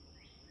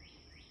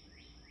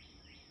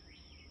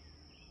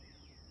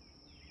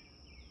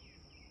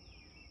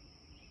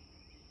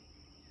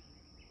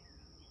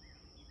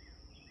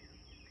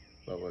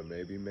 But what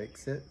maybe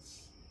makes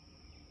sense,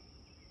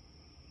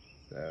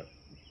 that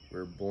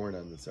we're born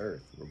on this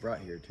earth. We're brought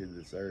here to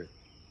this earth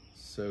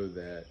so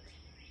that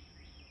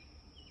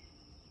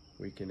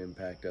we can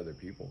impact other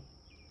people.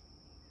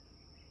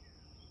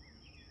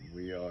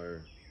 We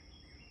are,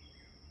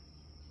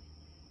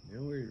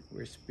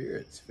 we're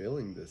spirits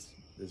filling this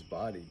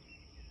body,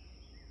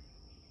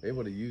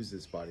 able to use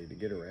this body to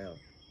get around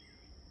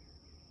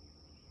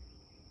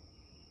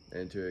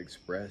and to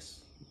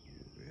express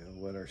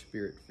what our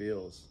spirit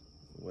feels,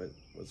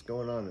 what's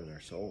going on in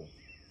our soul.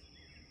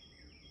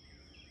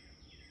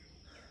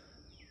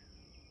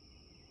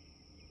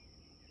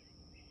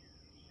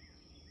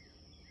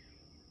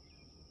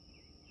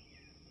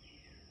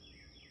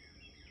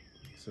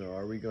 So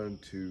are we going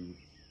to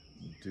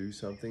do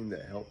something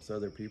that helps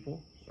other people?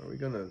 Are we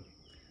going to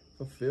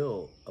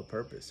fulfill a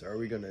purpose? Are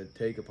we going to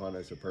take upon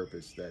us a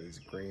purpose that is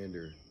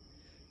grander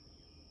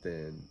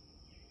than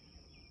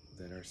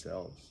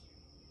ourselves?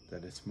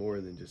 That it's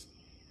more than just,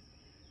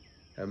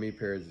 how many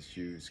pairs of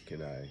shoes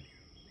can I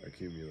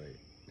accumulate?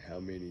 How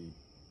many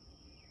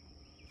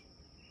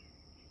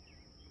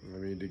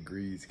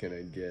degrees can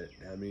I get?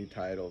 How many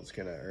titles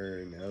can I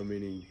earn? How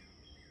many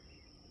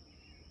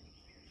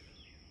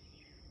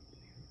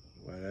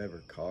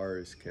whatever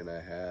cars can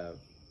I have?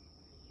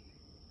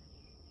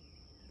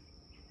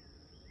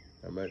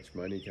 How much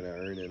money can I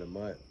earn in a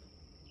month?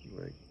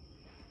 Like,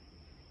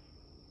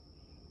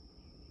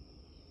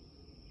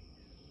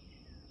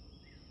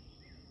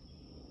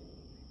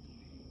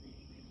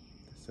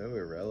 so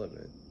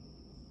irrelevant.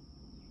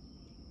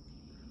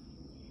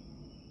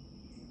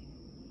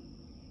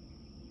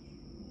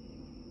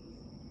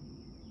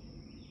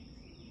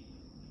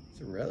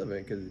 It's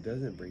irrelevant because it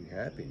doesn't bring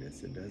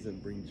happiness. It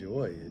doesn't bring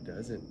joy. It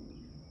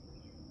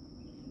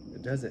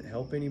doesn't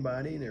help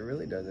anybody, and it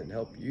really doesn't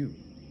help you.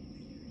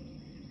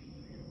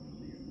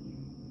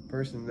 The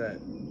person that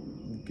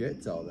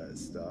gets all that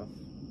stuff,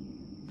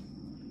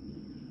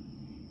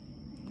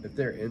 if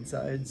their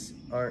insides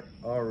aren't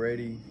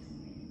already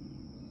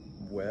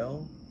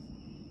well,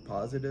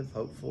 positive,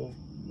 hopeful,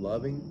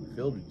 loving,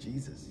 filled with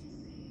Jesus,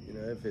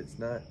 if it's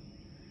not,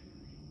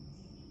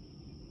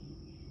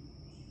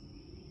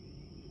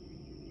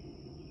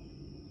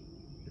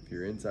 if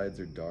your insides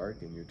are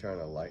dark and you're trying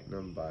to lighten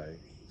them by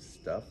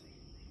stuff,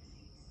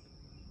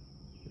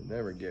 you'll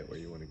never get where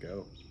you want to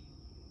go.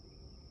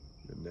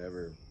 You'll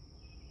never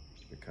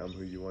become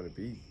who you want to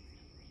be.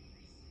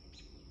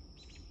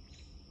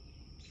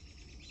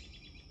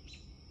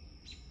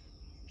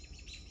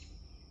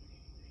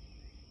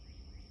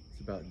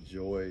 It's about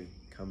joy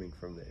coming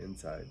from the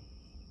inside.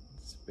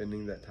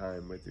 Spending that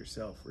time with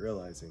yourself,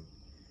 realizing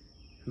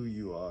who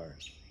you are,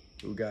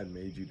 who God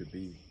made you to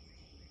be.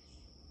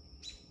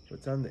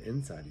 What's on the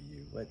inside of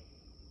you?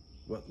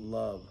 What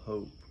love,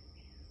 hope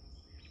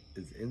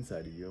is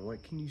inside of you, and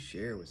what can you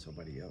share with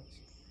somebody else?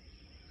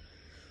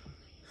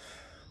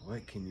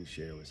 What can you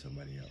share with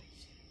somebody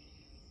else?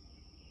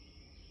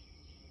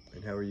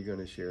 And how are you going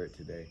to share it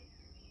today?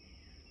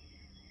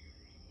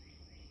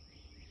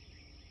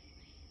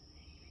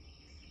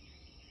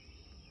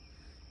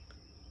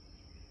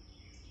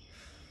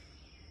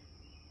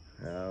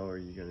 How are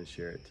you going to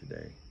share it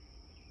today?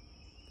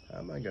 How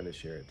am I going to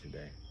share it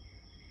today?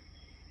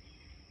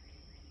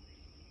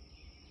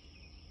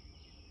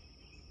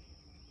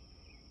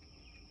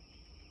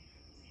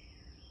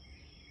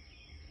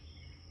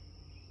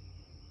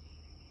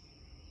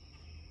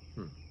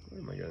 What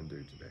am I going to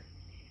do today?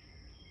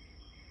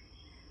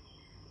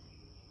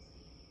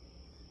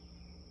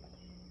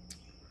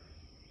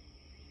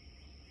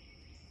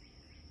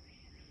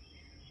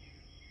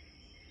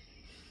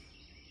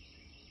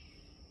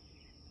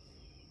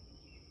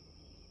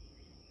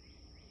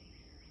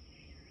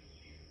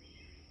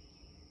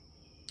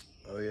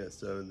 Oh yeah,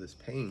 so this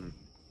pain,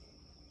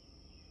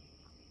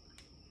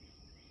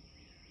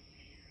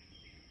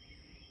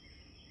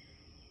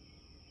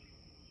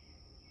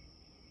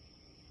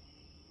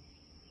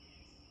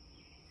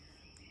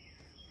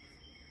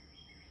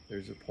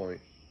 there's a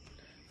point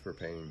for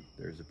pain.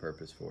 There's a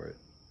purpose for it.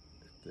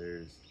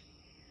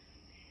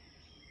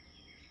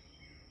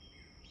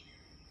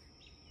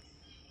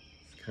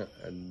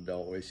 I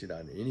don't wish it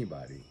on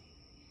anybody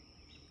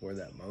for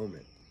that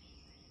moment.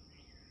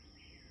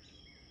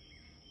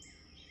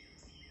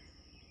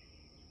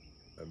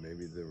 But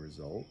maybe the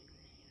result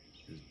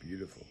is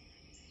beautiful.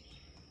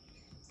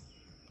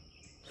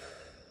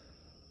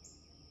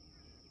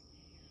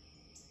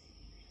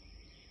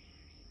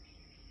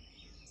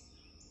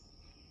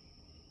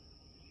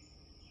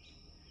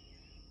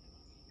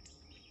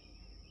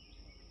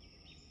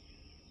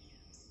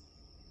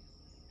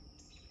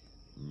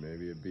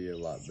 Maybe it'd be a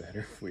lot better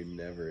if we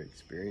never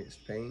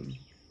experienced pain.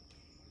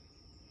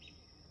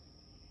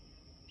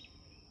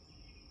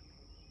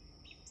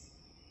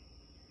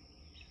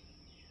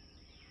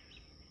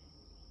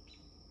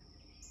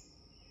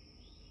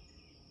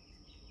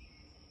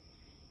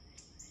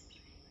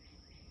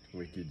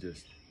 We could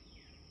just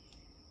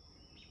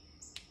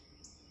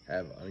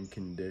have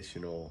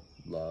unconditional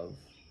love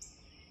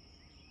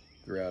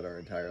throughout our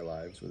entire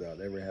lives without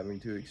ever having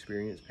to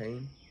experience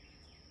pain.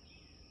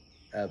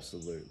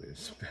 Absolutely,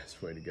 it's the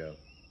best way to go.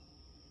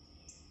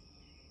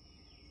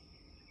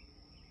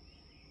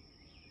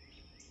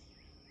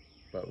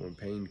 But when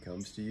pain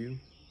comes to you,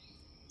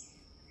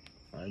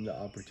 Find the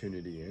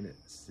opportunity in it.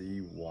 See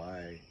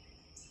why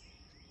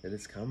it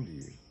has come to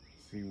you.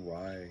 See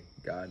why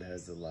God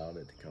has allowed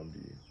it to come to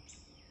you.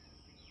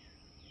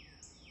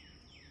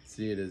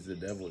 See it as the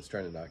devil is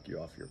trying to knock you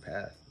off your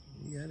path.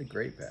 You had a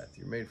great path.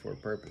 You're made for a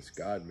purpose.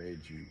 God made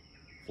you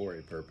for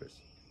a purpose.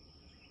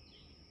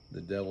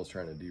 The devil's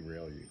trying to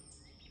derail you.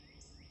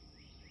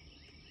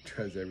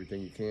 Tries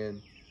everything he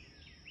can.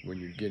 When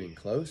you're getting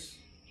close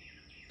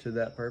to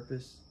that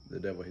purpose, the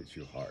devil hits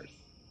you hard.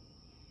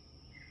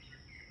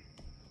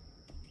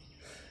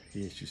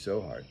 He hits you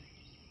so hard.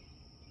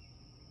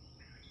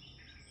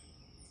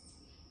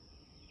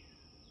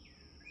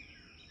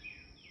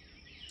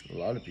 A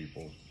lot of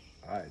people,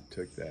 I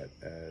took that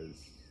as,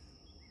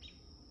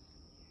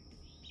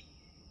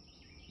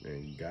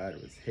 man, God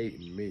was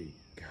hating me.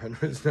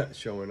 God was not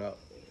showing up.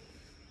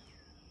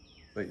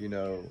 But you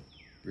know,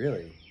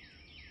 really,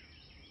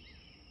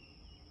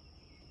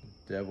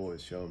 the devil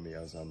was showing me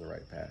I was on the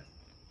right path.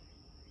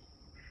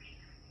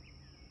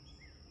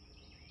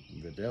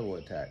 The devil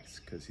attacks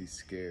because he's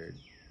scared.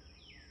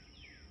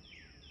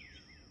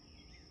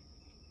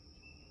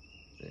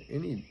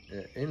 Any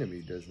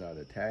enemy does not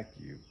attack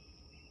you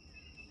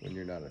when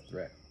you're not a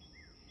threat.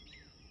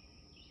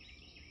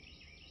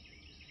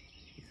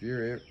 If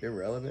you're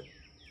irrelevant,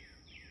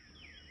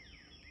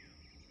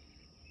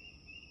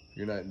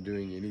 you're not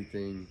doing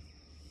anything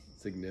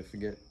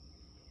significant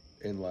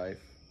in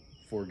life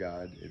for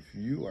God, if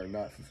you are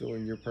not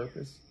fulfilling your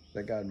purpose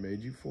that God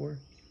made you for,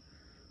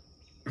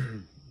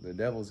 the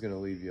devil's going to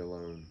leave you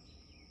alone.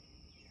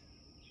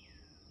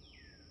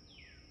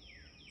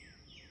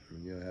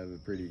 And you'll have a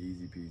pretty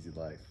easy peasy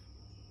life.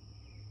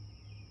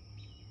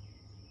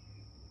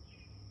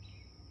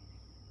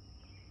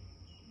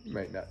 You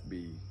might not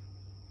be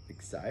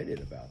excited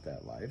about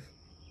that life.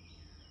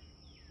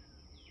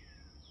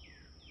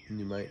 And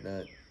you might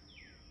not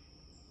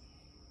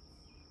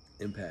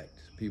impact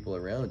people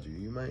around you.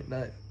 You might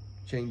not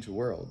change the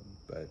world,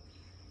 but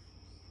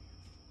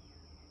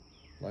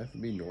life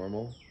would be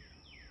normal,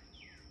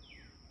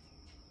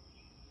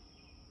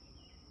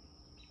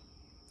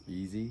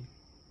 easy.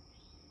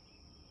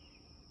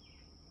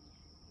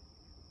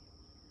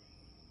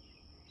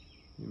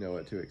 You know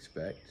what to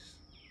expect.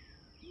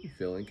 You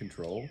feel in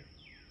control.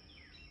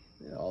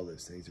 Yeah, all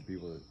those things are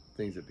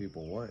things that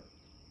people want.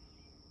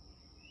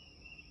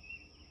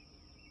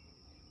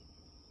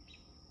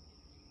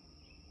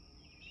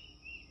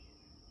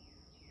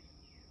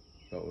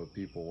 But what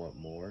people want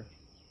more,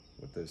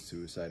 what those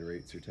suicide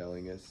rates are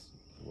telling us,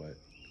 what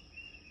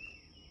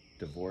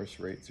divorce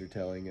rates are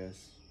telling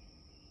us,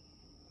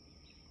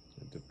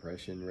 what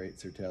depression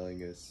rates are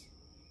telling us,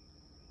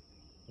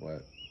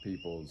 what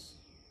people's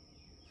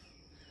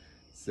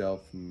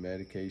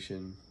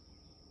self-medication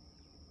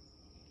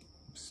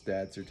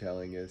stats are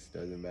telling us,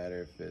 doesn't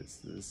matter if it's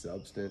the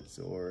substance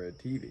or a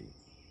TV,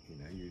 you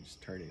know, you're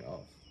just turning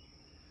off.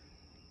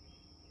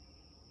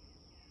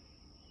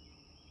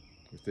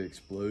 With the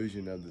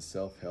explosion of the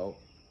self-help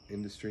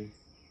industry,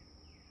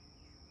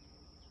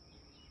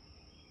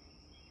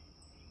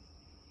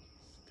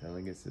 it's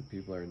telling us that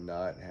people are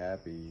not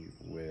happy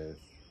with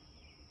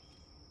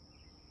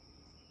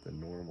the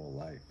normal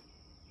life.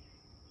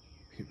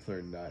 People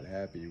are not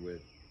happy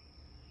with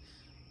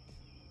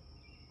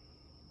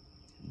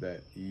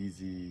that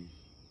easy,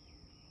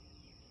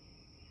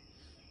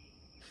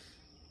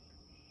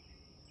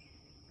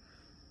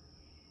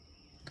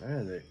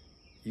 the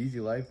easy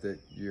life that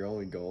your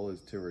only goal is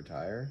to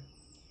retire.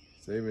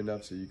 Save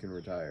enough so you can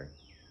retire.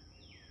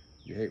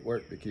 You hate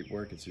work, but keep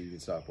working so you can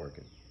stop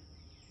working.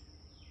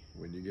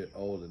 When you get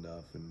old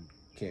enough and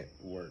can't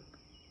work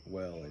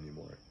well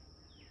anymore.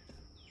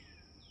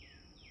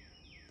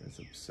 That's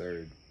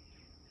absurd.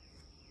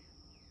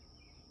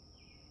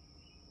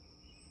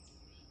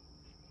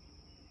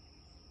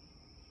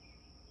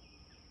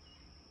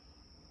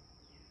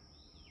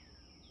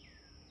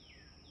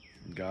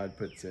 God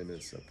puts in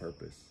us a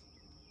purpose.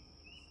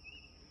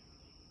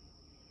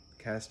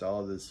 Cast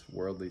all this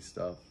worldly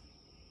stuff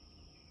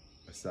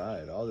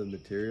aside, all the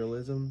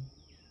materialism.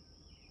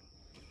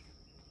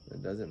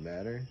 It doesn't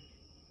matter.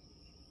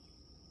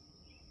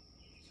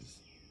 Just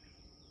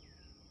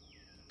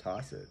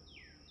toss it.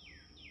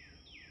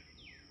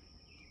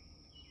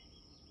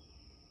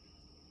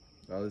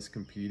 All this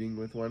competing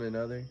with one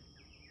another.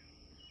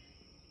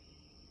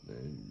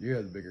 You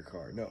have the bigger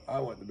car. No, I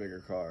want the bigger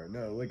car.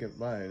 No, look at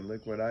mine.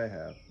 Look what I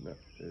have. No,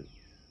 it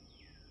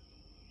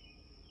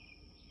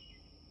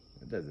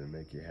doesn't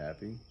make you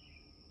happy.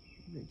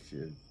 It makes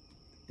you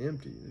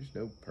empty. There's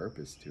no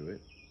purpose to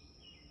it.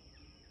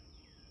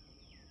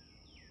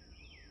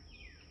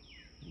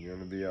 You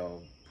want to be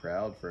all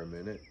proud for a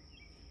minute?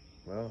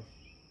 Well,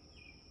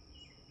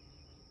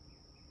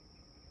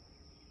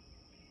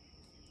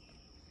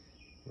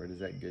 where does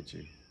that get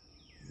you?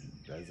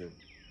 It doesn't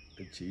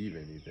achieve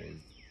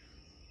anything.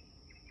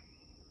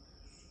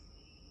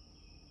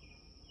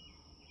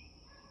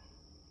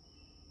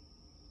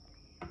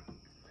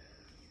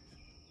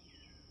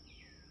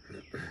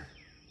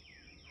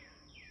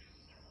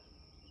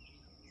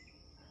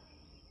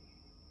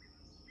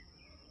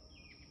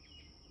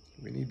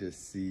 to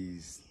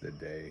seize the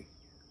day.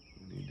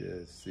 We need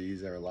to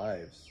seize our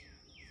lives.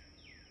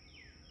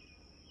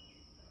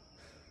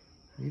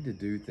 We need to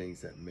do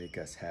things that make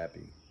us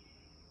happy.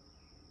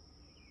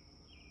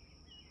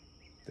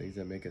 Things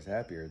that make us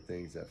happy are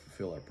things that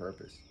fulfill our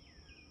purpose.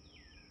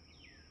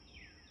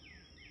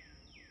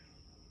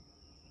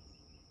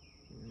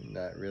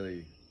 Not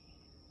really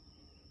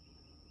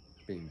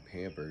being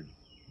pampered.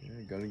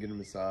 You're going to get a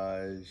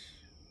massage,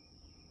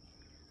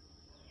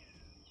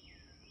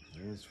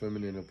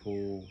 swimming in a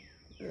pool.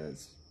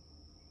 That's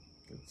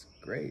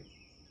great.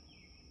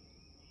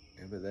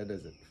 Yeah, but that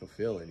doesn't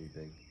fulfill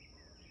anything.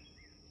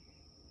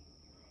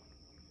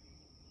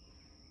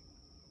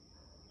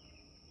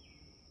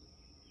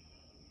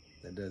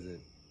 That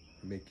doesn't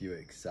make you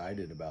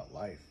excited about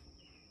life.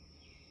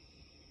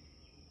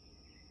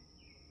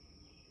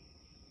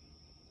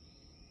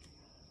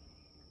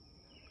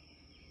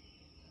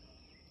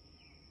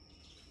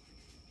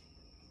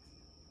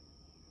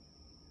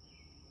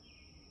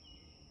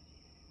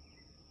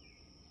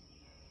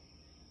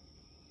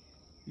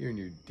 You're in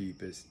your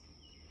deepest,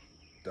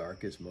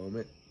 darkest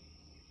moment.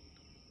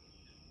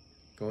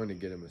 Going to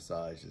get a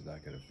massage is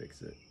not going to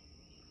fix it.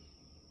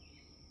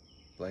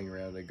 Playing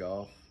around at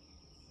golf,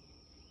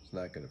 it's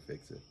not going to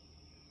fix it.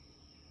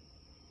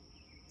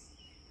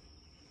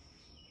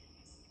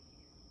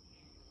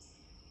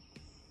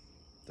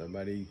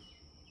 Somebody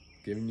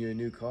giving you a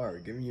new car,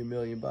 giving you $1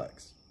 million,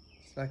 it's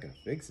not going to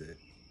fix it.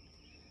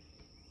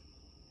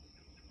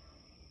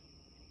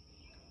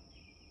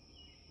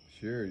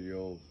 Sure,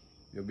 you'll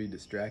be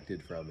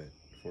distracted from it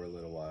for a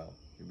little while.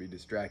 You'll be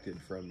distracted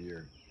from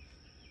your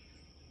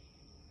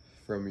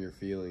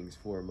feelings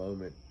for a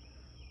moment,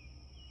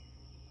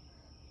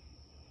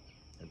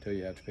 until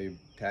you have to pay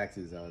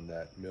taxes on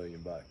that $1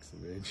 million,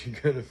 and then you're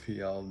gonna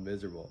be all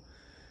miserable.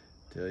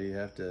 Till you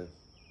have to,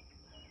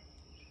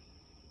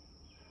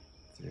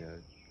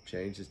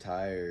 change the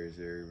tires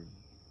or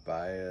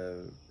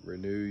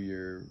renew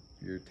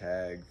your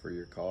tag for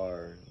your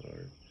car,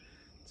 or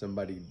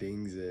somebody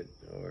dings it,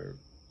 or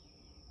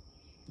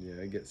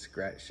it gets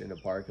scratched in a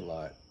parking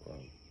lot. Well,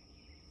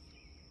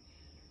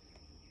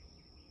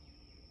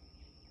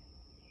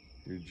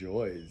 your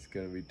joy is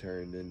going to be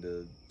turned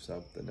into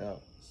something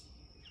else,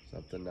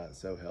 something not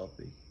so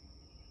healthy.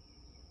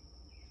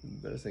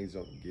 Those things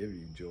don't give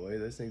you joy.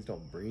 Those things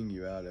don't bring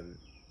you out of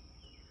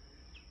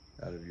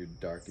your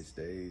darkest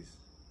days.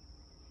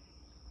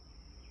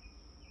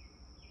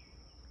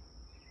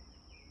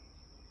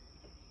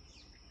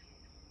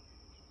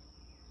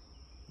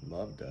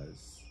 Love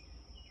does.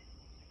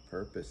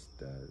 Purpose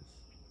does.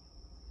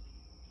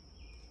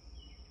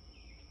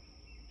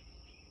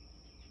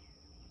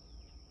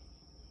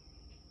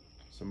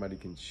 Somebody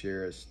can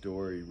share a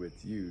story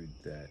with you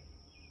that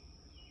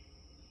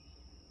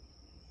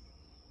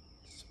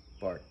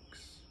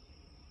sparks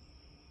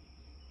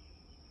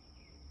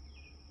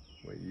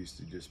what used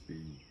to just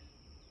be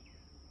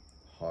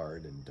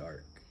hard and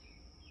dark.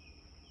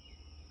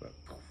 But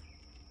poof,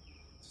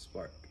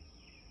 spark.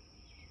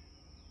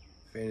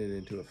 Fan it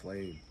into a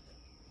flame.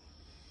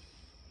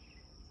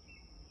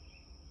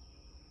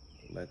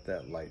 Let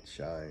that light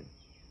shine.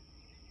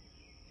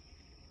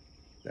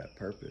 That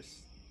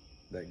purpose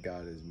that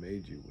God has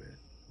made you with.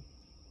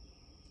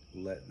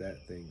 Let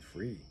that thing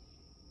free.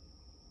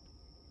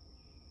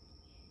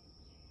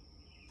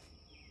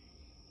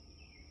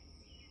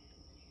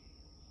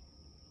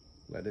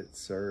 Let it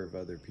serve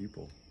other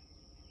people.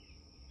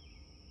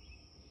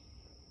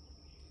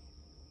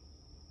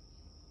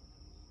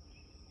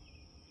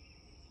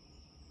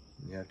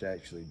 You have to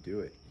actually do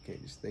it. You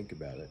can't just think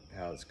about it,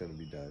 how it's going to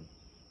be done.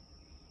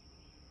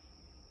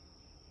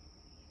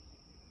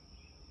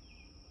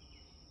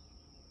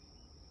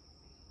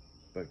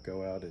 But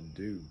go out and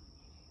do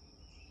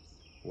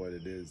what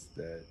it is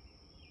that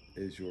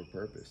is your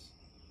purpose.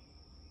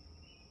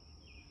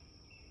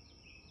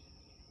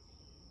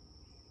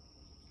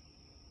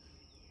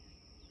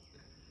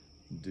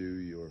 Do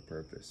your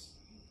purpose.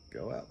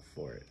 Go out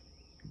for it.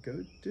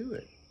 Go do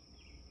it.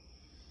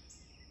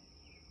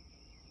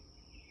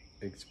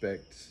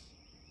 Expect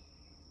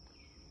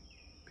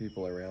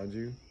people around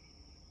you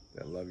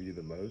that love you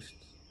the most.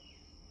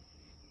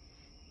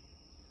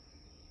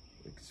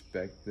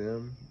 Expect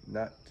them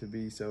not to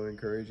be so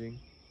encouraging,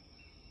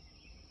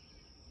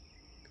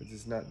 because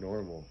it's not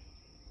normal.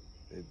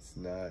 It's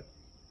not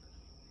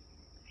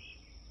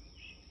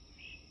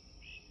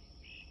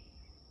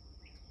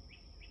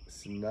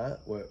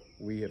what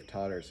we have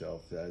taught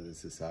ourselves as a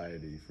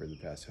society for the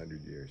past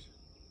 100 years.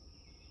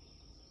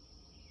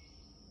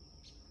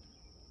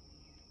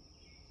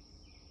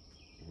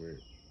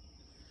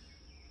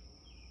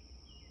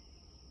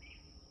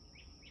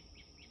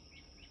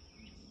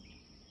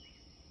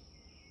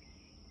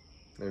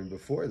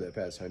 Before that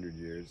past 100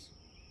 years,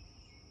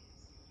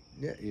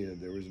 there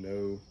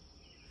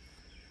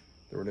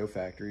were no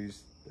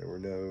factories, there were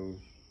no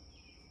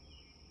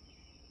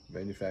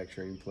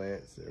manufacturing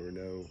plants, there were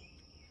no,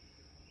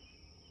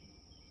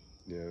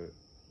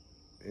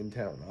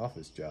 in-town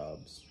office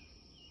jobs.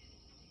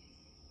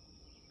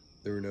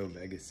 There were no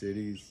mega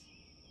cities.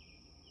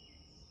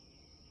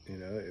 You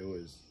know,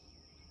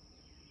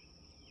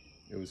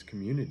 it was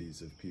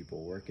communities of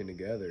people working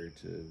together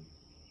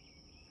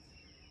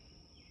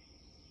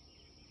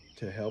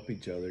to help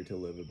each other to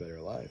live a better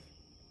life.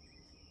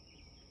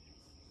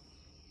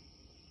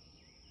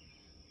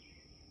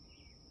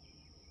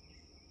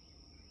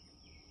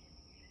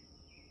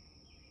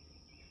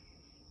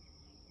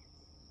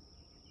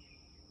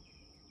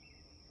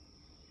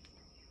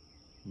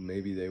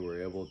 Maybe they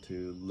were able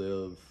to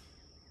live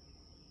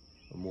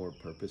a more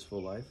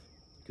purposeful life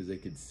because they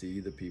could see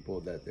the people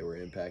that they were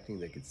impacting,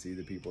 they could see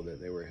the people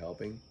that they were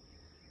helping.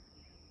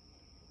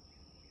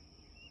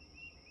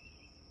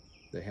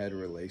 They had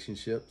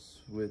relationships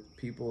with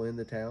people in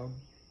the town.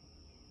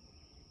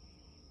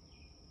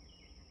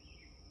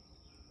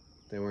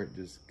 They weren't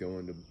just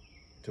going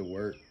to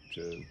work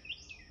to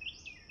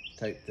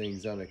type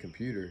things on a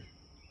computer.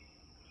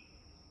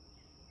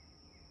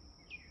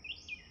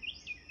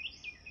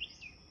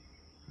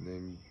 And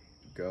then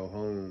go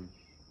home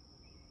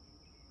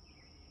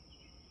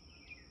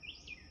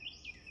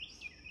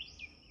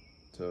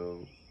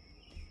to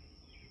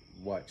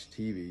watch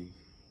TV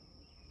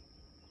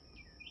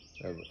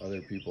of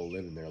other people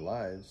living their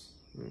lives.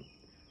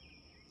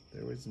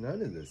 There was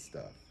none of this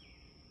stuff.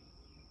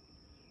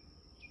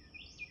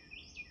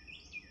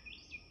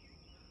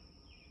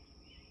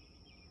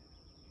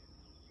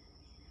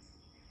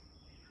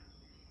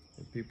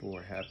 And people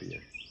were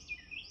happier.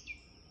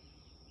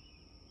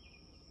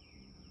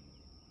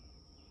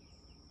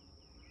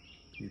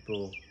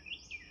 People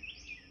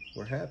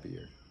were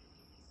happier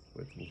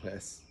with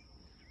less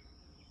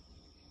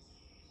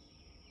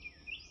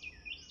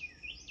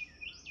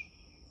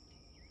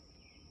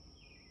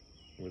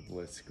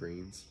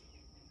screens.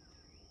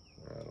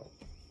 I don't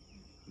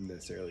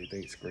necessarily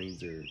think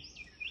screens are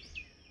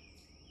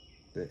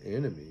the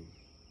enemy.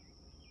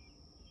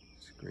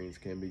 Screens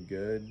can be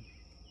good,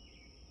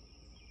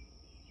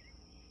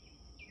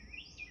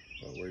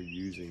 but we're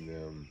using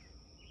them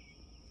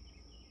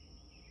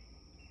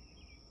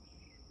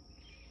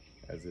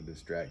as a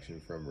distraction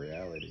from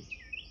reality,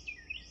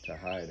 to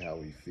hide how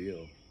we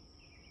feel,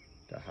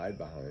 to hide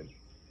behind.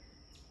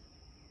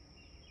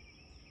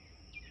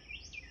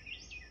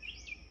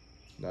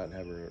 Not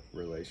having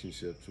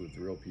relationships with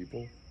real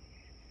people,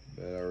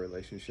 but our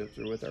relationships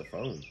are with our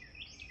phone.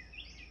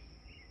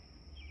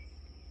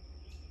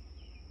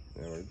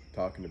 You know, we're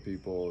talking to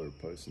people or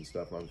posting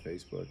stuff on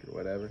Facebook or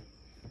whatever,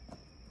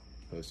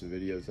 posting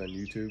videos on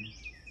YouTube.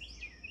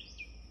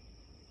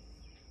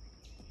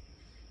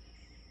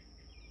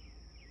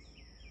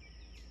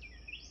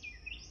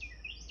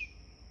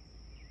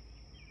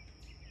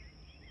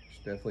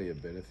 There's definitely a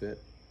benefit.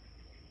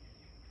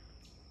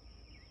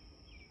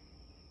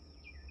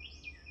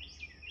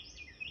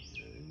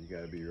 You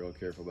got to be real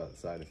careful about the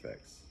side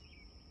effects.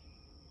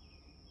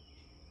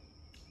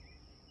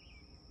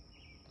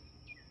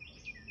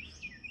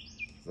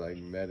 It's like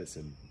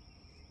medicine.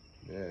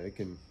 Yeah, it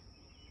can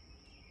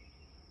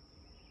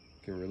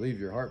relieve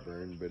your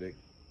heartburn, but it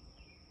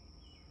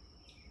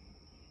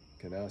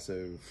can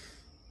also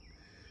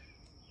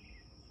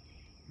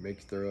make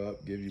you throw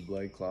up, give you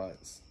blood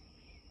clots,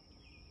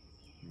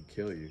 and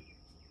kill you.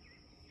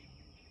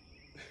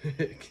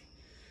 It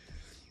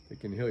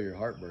can heal your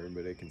heartburn,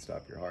 but it can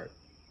stop your heart.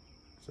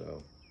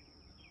 So,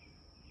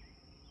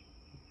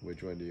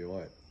 which one do you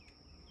want?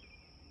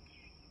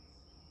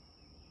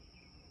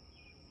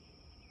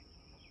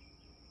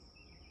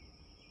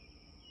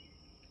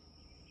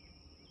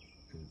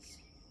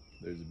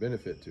 There's a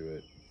benefit to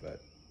it,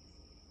 but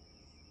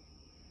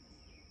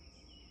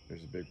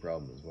there's a big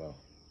problem as well.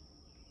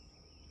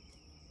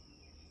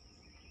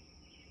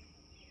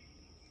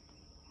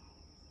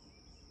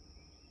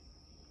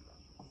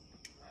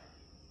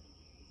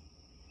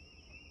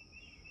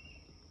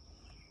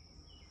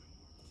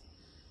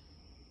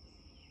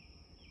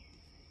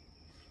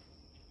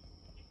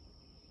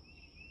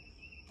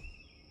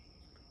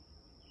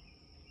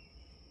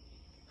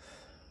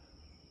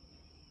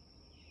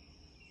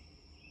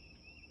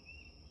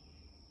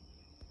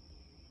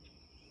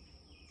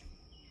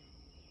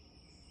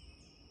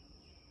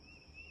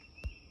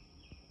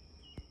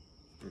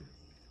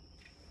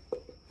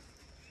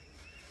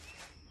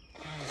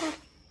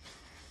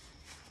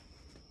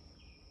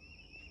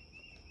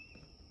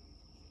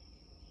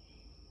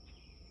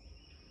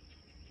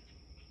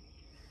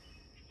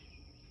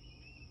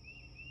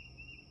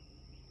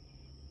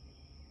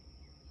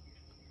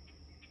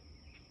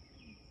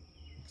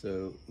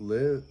 So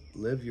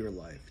live your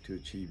life to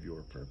achieve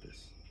your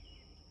purpose.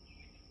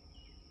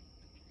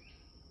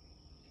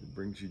 It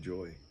brings you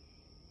joy.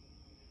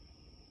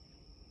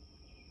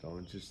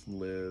 Don't just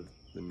live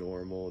the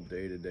normal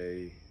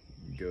day-to-day,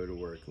 go to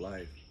work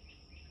life.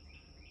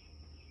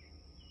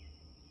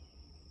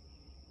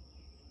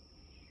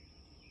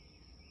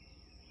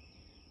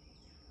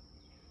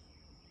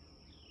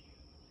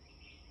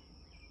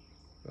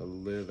 But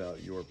live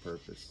out your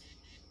purpose.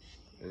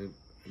 And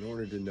in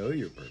order to know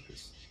your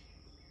purpose,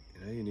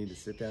 you need to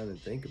sit down and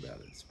think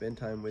about it. Spend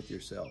time with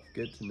yourself.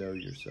 Get to know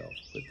yourself.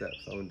 Put that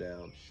phone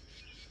down.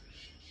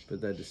 Put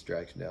that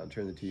distraction down.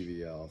 Turn the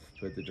TV off.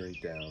 Put the drink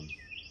down.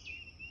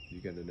 You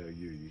got to know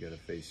you. You got to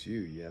face you.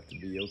 You have to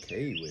be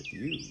okay with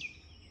you.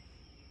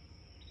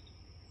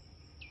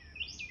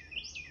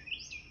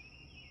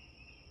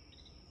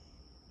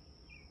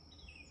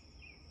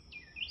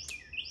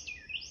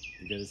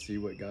 You got to see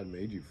what God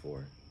made you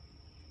for.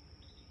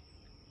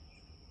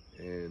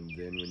 And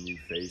then when you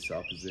face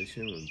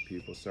opposition, when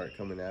people start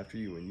coming after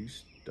you, when you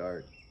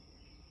start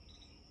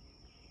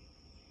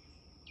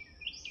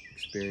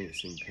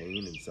experiencing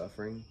pain and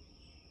suffering,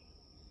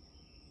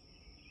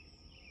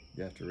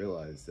 you have to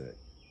realize that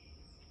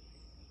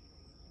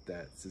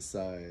that's a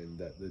sign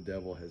that the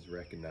devil has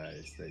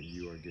recognized that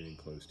you are getting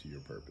close to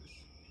your purpose.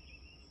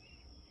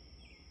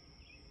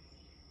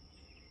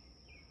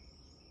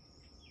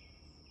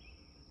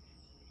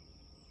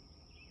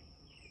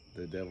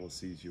 The devil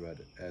sees you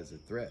as a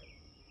threat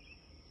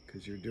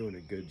because you're doing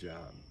a good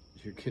job.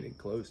 You're getting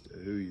close to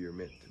who you're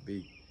meant to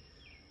be.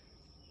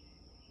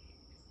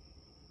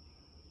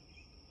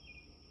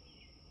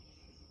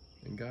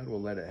 And God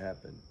will let it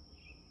happen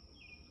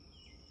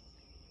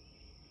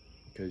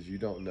because you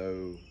don't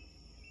know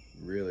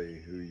really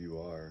who you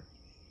are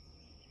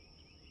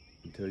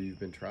until you've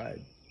been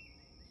tried.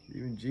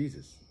 Even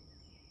Jesus,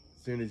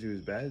 as soon as he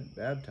was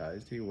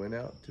baptized, he went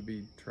out to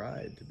be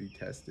tried, to be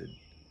tested.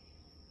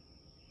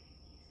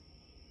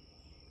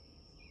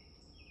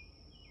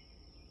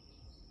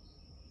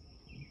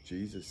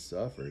 Jesus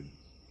suffered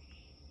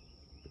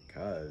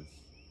because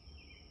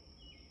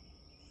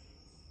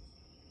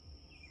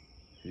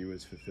he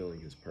was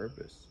fulfilling his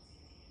purpose.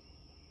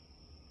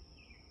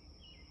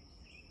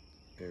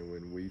 And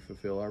when we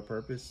fulfill our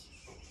purpose,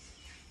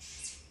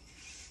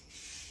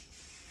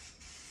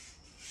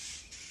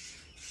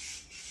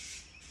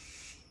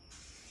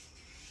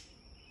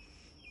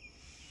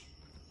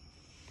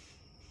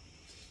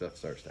 stuff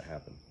starts to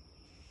happen.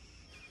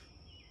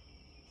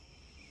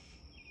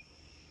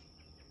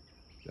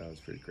 That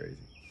was pretty crazy.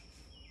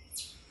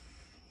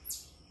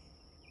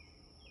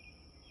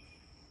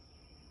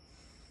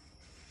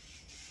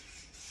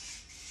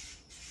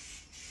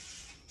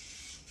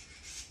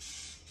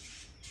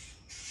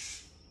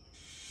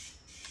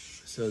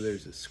 So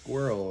there's a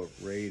squirrel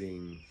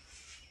raiding,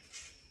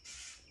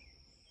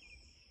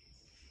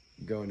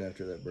 going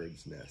after that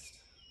bird's nest.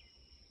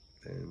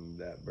 And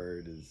that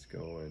bird is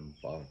going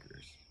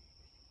bonkers.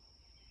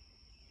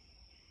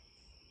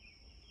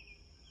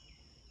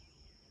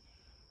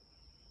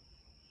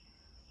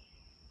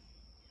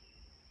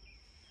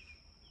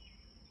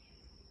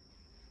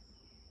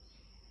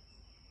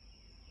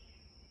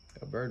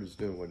 A bird was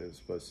doing what it was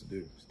supposed to do.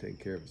 It was taking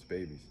care of its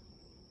babies.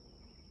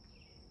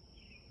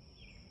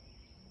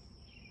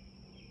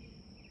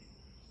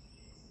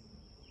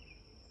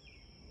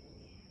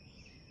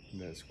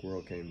 And that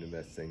squirrel came to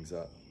mess things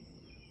up.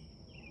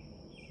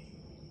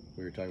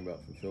 We were talking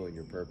about fulfilling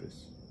your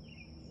purpose.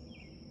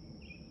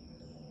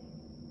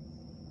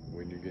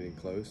 When you're getting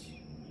close,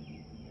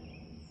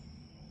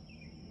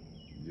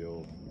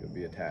 you'll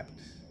be attacked.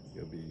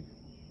 You'll be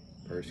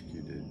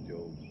persecuted.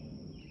 You'll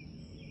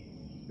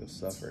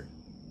suffer.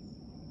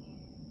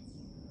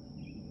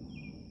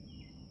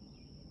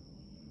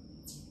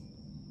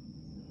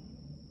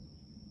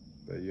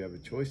 But you have a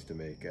choice to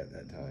make at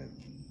that time.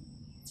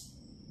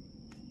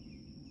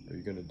 Are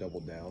you going to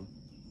double down?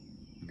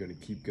 You're going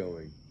to keep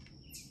going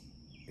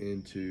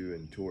into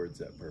and towards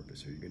that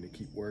purpose? Or are you going to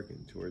keep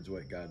working towards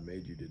what God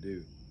made you to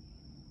do?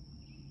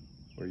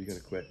 Or are you going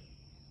to quit?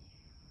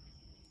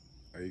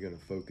 Are you going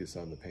to focus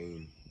on the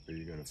pain? Or are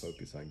you going to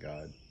focus on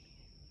God?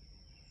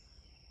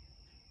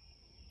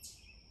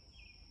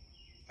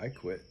 I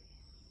quit.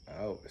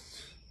 I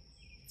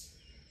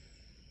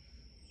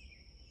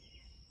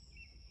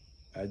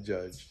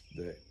judged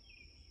that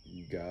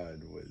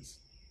God was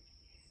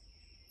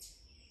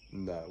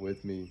not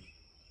with me,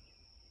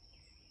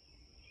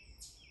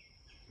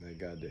 that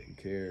God didn't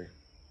care,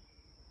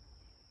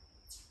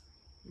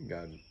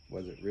 God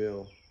wasn't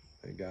real,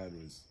 that God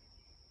was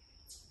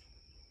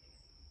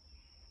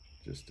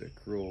just a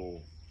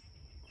cruel,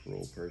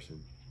 cruel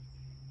person.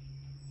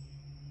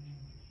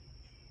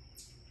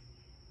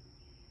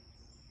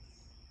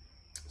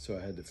 So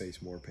I had to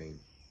face more pain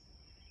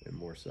and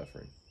more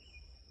suffering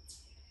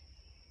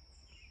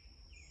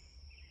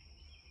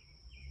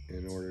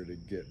in order to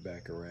get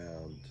back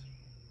around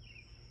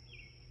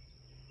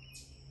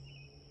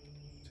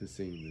to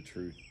seeing the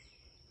truth.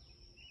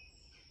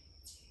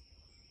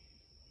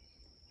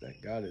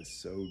 That God is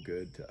so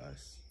good to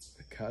us.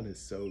 That God is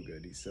so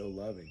good. He's so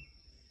loving.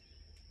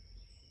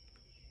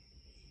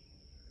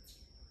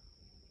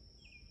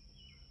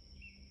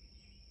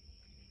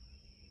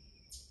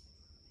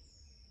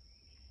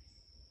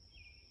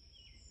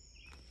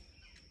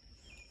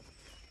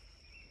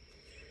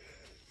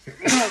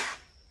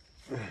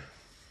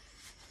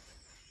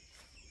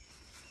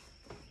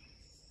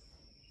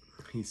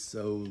 He's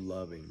so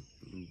loving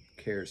and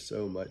cares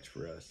so much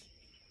for us.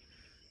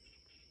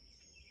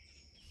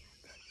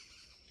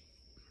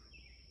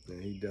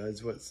 And he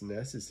does what's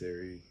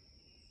necessary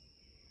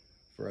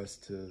for us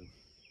to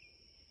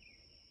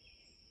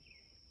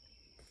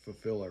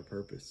fulfill our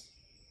purpose.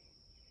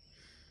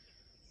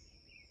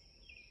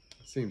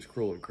 seems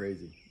cruel and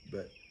crazy,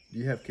 but do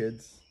you have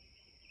kids?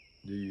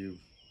 Do you?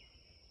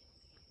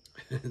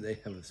 They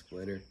have a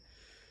splinter.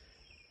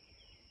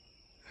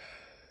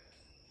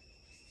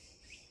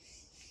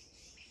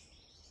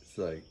 It's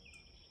like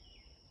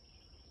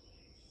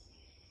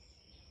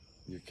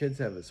your kids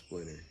have a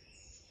splinter.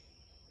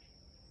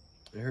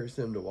 It hurts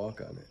them to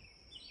walk on it.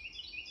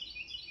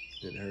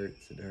 It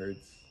hurts. It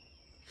hurts.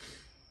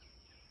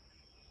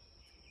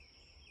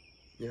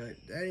 You're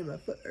like, Daddy, my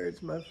foot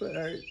hurts. My foot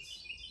hurts.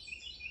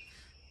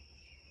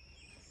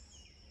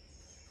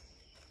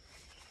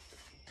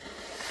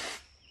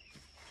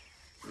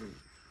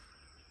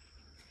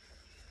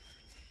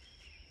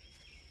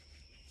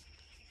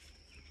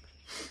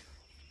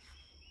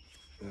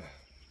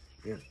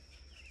 Yeah.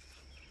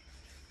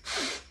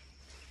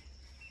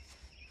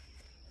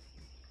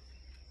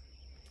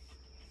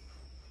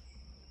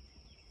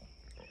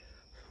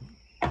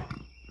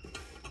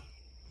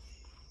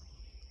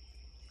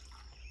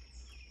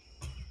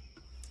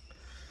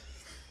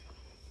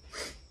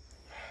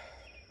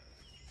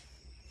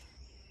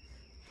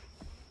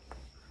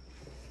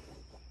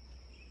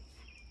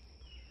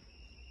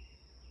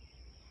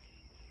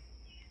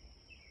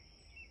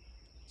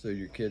 So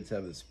your kids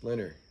have a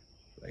splinter.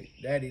 Like,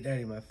 Daddy,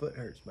 Daddy, my foot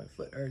hurts. My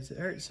foot hurts. It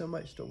hurts so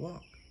much to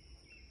walk.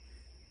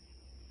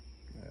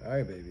 All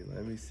right, baby,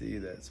 let me see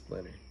that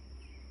splinter.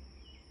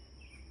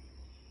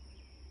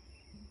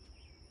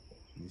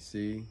 You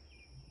see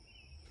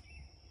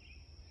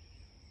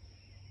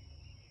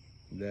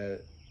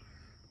that,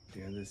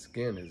 the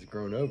skin has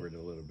grown over it a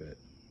little bit.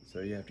 So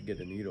you have to get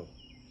a needle,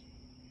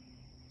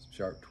 some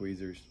sharp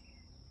tweezers,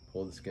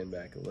 pull the skin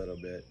back a little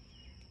bit.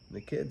 And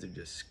the kids are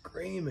just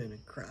screaming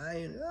and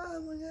crying.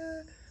 Oh my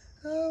God,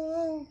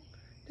 oh,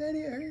 Daddy,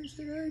 it hurts,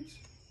 it hurts.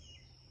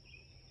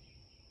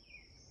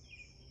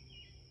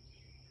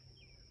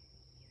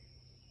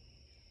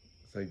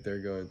 It's like they're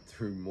going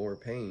through more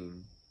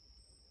pain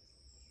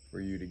for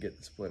you to get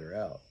the splinter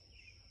out.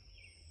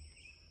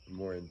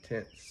 More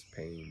intense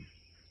pain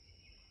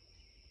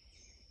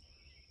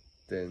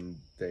than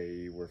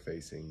they were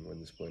facing when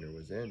the splinter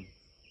was in.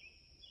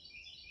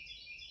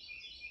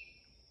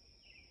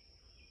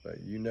 But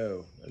you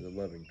know, as a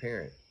loving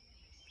parent,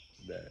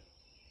 that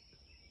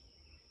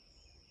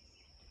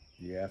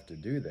you have to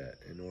do that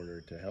in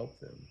order to help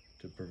them,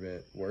 to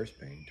prevent worse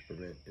pain, to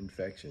prevent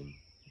infection,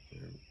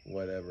 or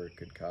whatever it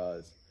could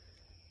cause.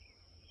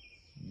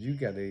 You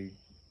gotta,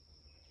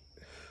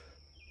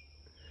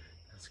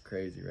 that's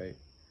crazy, right?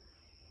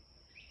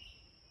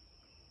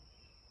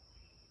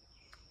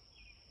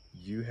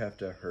 You have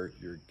to hurt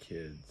your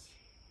kids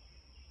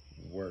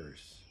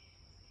worse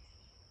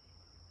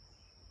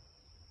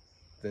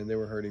than they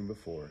were hurting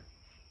before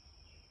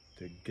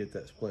to get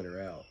that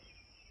splinter out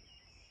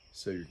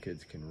so your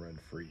kids can run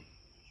free,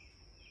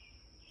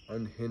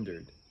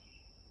 unhindered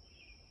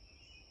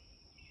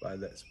by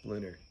that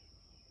splinter.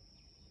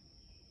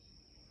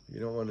 You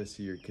don't want to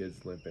see your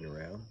kids limping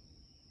around.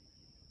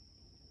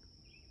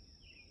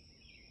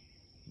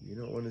 You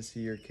don't want to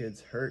see your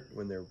kids hurt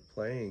when they're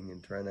playing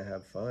and trying to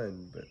have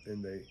fun, but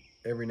then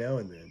every now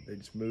and then, they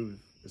just move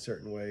a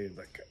certain way and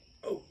like,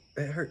 oh,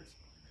 it hurts.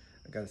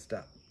 I gotta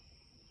stop.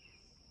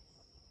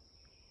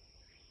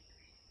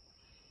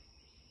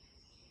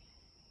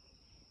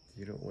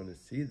 You don't want to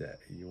see that.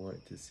 You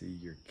want to see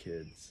your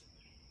kids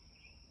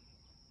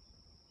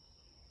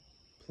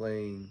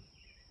playing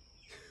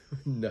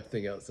with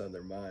nothing else on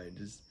their mind,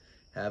 just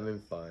having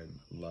fun,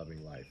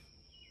 loving life.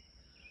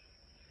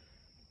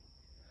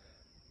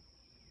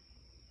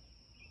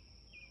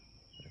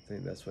 I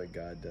think that's what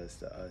God does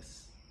to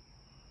us.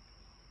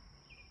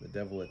 The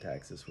devil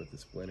attacks us with a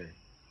splinter.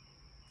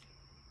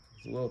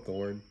 It's a little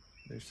thorn.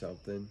 There's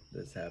something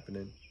that's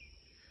happening.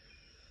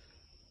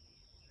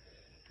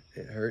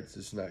 It hurts.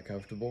 It's not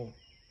comfortable.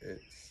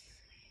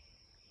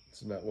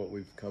 It's not what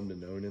we've come to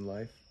know in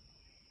life.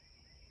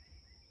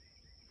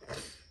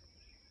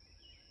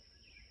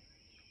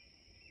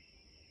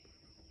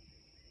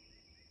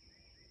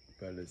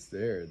 But it's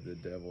there. The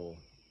devil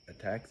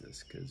attacks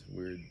us because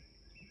we're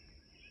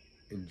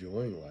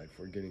enjoying life.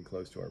 We're getting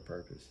close to our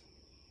purpose.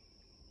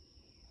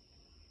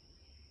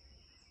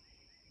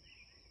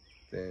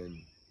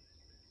 Then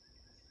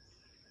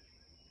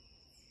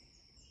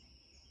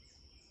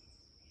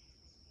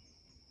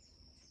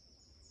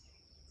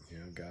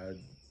God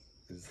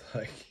is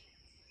like,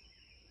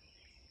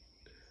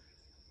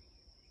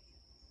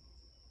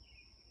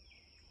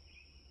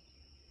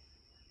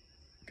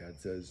 God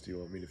says, do you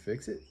want me to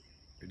fix it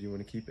or do you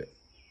want to keep it?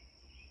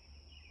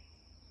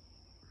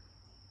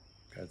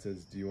 God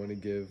says, do you want to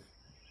give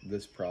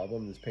this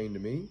problem, this pain to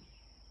me?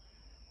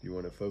 Do you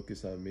want to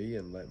focus on me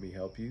and let me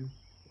help you?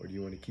 Or do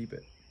you want to keep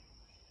it?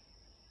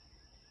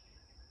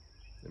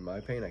 In my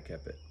pain, I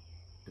kept it.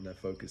 And I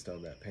focused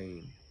on that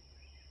pain.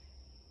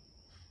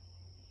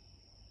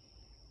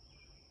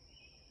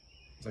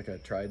 It's like I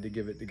tried to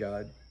give it to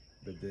God,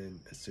 but then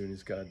as soon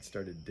as God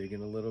started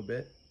digging a little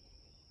bit,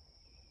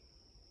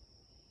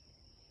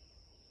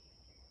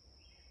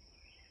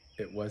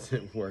 it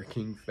wasn't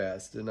working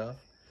fast enough.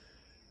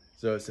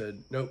 So I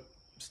said, nope,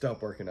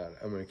 stop working on it.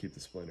 I'm going to keep the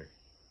splinter.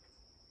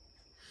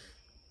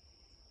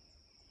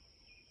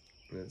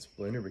 And that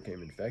splinter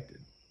became infected.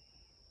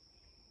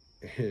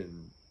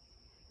 And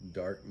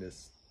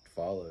darkness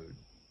followed.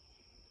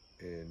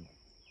 And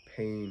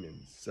pain and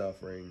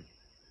suffering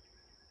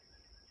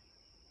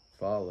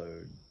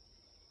followed.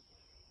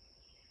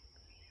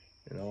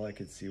 And all I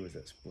could see was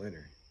that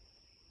splinter.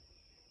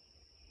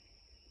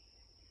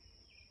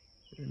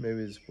 And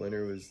maybe the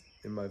splinter was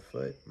in my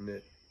foot and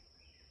it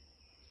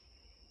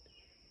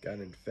got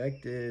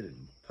infected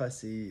and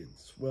pussy and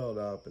swelled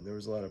up, and there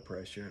was a lot of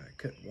pressure and I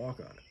couldn't walk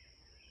on it.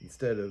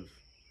 Instead of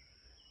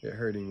it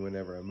hurting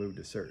whenever I moved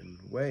a certain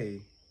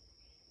way,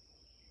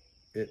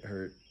 it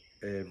hurt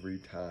every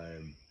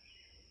time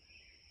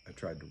I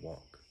tried to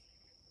walk.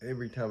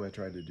 Every time I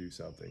tried to do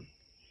something,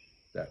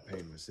 that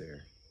pain was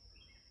there.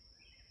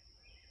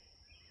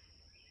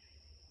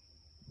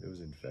 It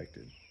was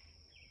infected.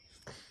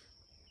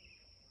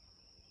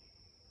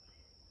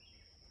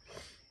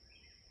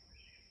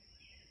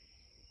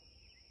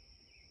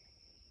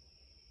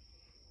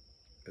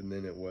 And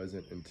then it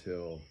wasn't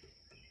until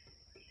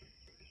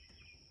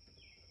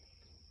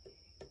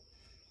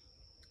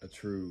a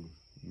true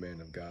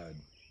man of God,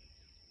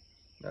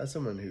 not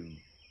someone who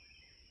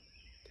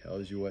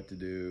tells you what to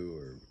do,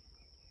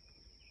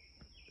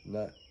 or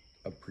not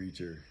a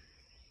preacher.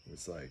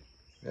 It's like,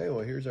 hey,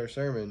 well, here's our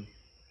sermon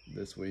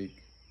this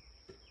week.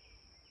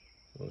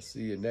 We'll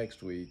see you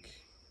next week.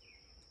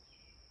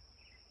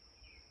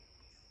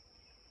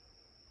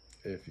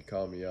 If you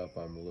call me up,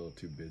 I'm a little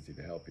too busy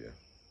to help you.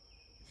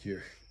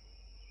 Here.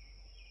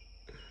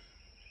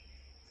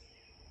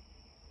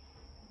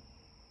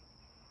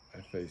 I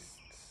faced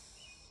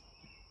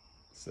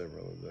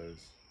several of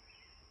those.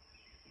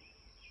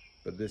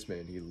 But this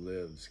man, he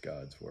lives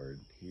God's word.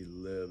 He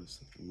lives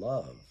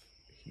love.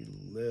 He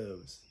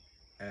lives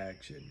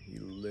action. He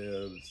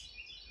lives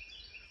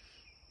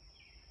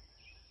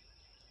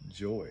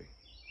joy.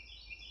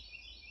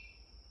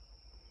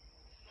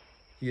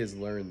 He has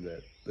learned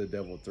that the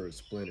devil throws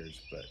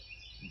splinters, but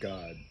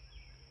God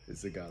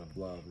is the God of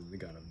love and the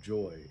God of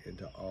joy, and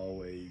to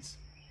always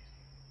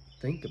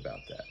think about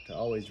that, to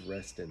always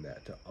rest in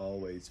that, to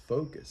always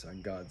focus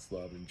on God's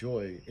love and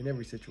joy in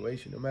every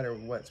situation, no matter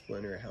what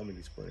splinter or how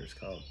many splinters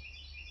come.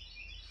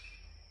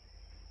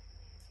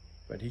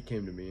 But he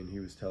came to me and he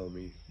was telling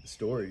me the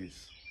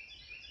stories,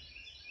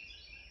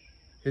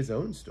 his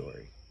own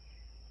story,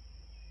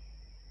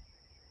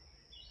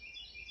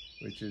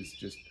 which is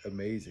just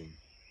amazing.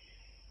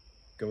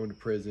 Going to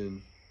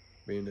prison,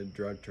 being a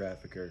drug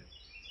trafficker,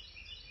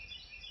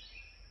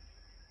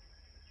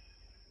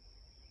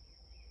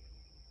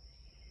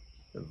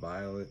 the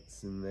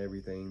violence and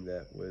everything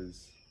that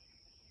was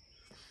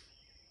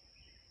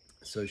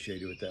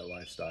associated with that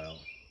lifestyle.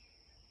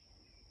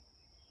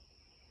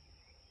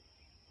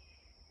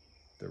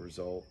 The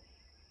result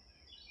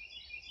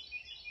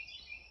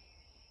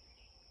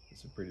is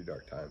some pretty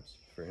dark times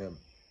for him.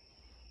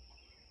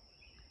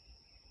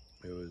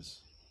 It was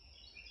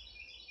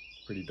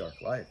a pretty dark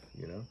life,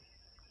 you know?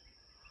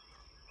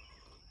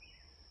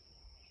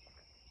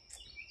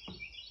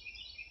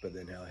 But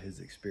then how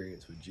his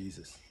experience with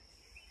Jesus,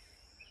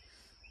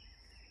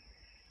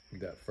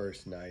 that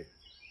first night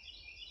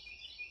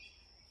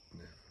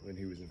when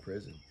he was in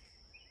prison,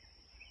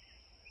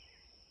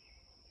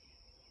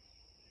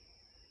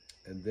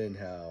 and then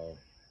how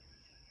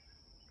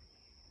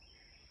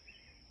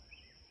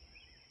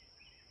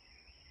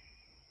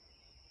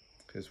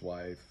his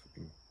wife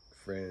and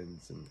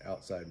friends and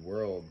outside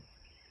world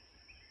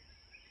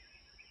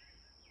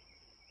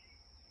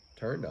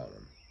turned on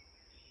him.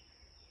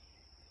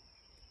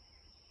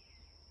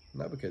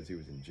 Not because he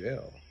was in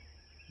jail.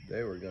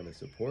 They were going to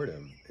support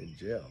him in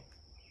jail.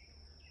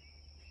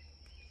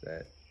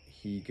 That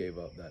he gave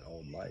up that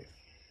old life.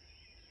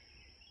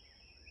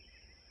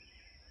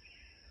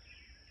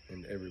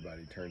 And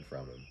everybody turned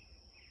from him.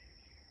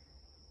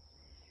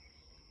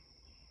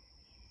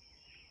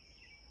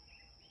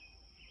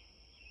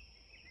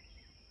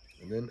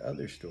 And then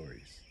other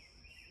stories.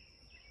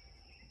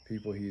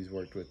 People he's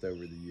worked with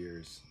over the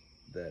years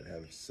that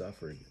have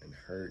suffered and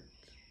hurt.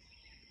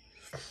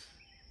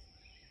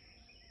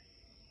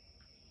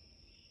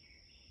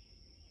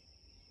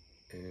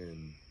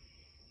 And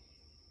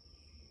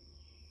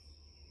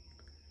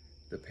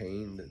the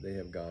pain that they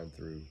have gone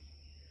through,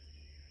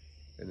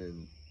 and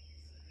then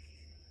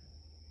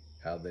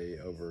how they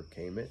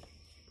overcame it,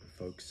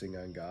 focusing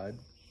on God,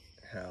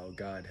 how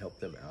God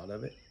helped them out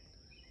of it.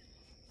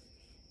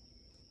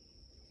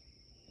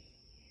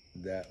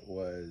 That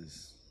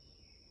was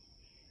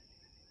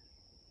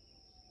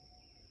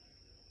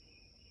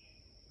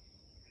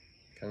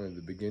kind of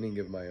the beginning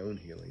of my own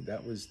healing.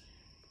 That was,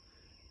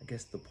 I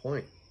guess, the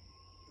point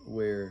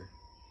where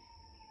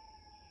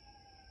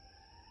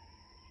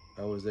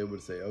I was able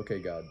to say, okay,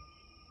 God,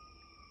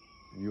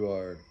 you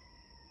are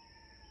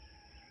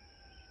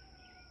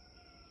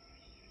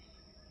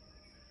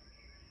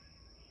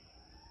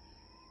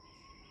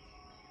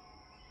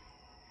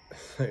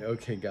like,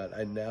 okay, God,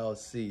 I now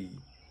see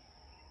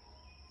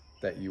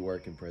that you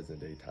work in present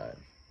day time.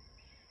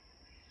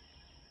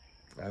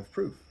 I have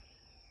proof.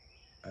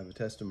 I have a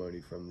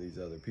testimony from these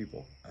other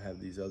people. I have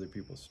these other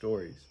people's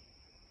stories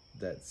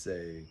that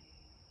say,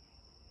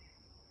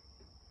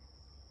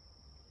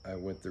 I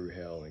went through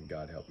hell and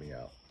God helped me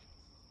out.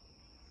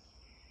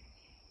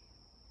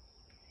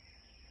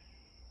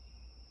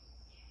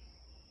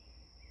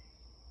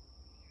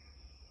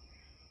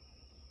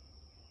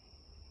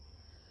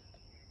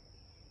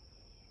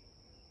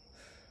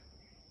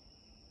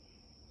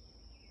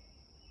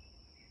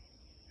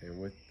 And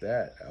with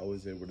that, I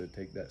was able to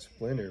take that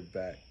splinter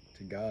back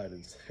to God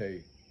and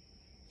say,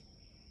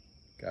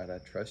 God, I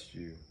trust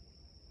you.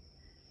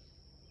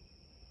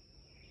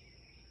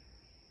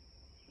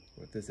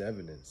 With this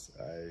evidence,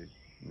 I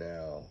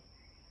now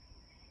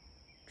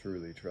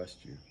truly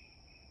trust you.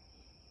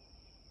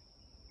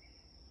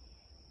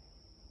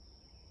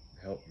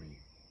 Help me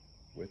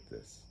with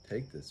this.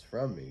 Take this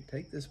from me.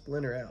 Take this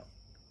splinter out.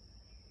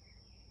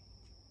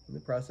 And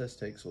the process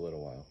takes a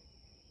little while.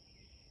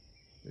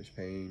 There's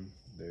pain.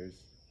 There's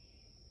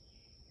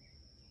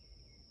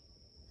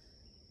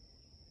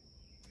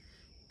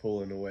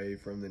pulling away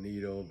from the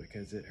needle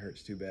because it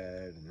hurts too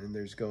bad. And then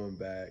there's going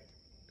back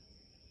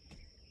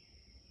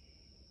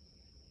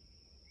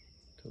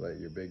to let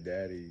your big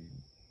daddy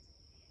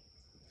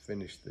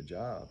finish the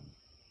job.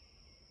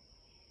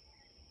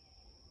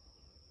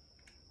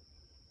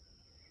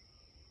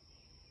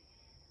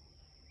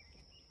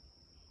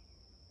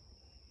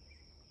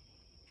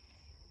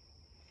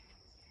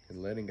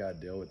 And letting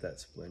God deal with that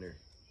splinter.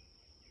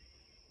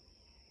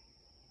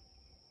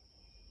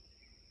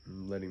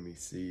 And letting me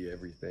see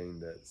everything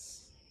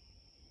that's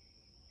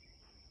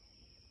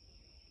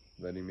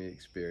letting me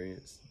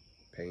experience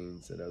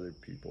pains that other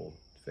people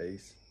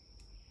face.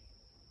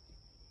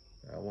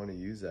 I want to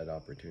use that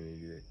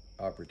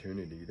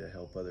opportunity to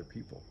help other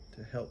people,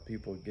 to help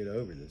people get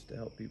over this, to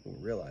help people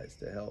realize,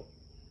 to help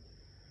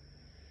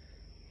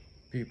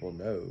people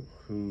know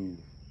who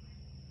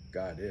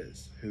God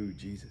is, who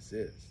Jesus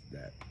is,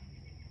 that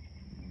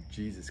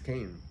Jesus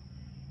came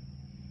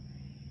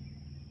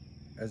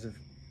as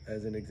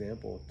an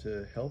example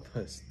to help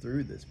us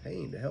through this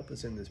pain, to help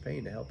us in this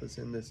pain, to help us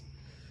in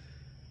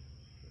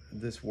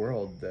this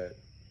world that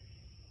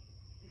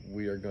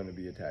we are going to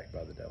be attacked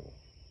by the devil.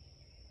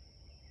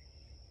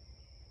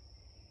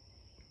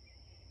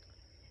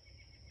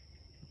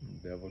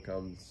 The devil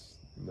comes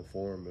in the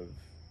form of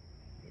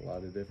a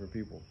lot of different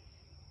people,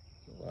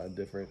 a lot of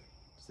different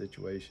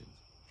situations.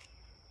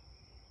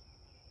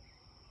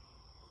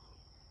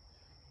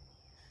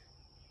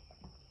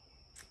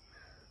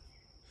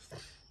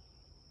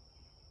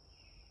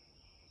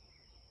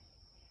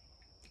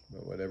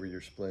 But whatever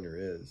your splinter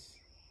is,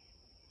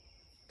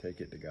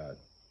 take it to God.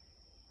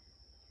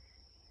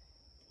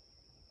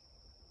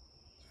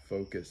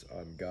 Focus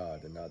on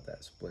God and not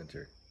that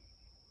splinter.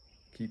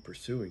 Keep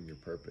pursuing your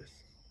purpose.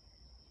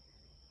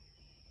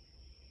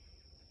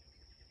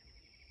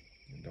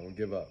 And don't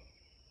give up,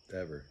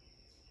 ever.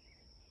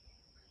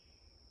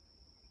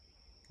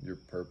 Your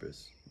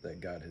purpose that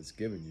God has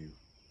given you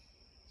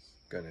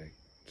is going to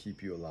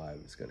keep you alive.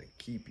 It's going to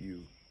keep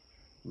you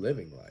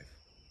living life.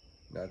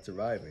 Not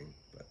surviving,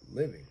 but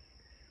living.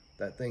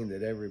 That thing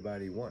that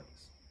everybody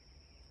wants.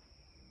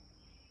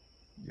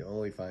 You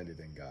only find it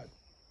in God.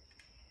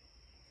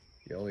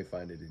 You only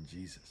find it in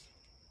Jesus.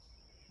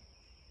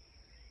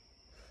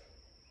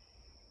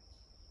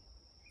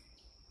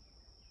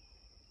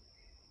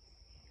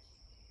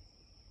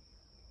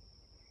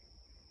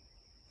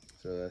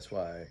 So that's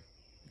why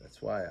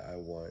I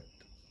want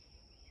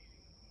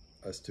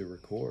us to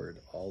record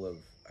all of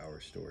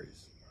our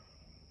stories.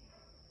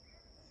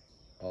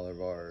 All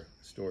of our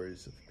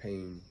stories of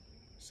pain,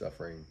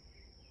 suffering,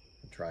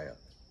 and triumph.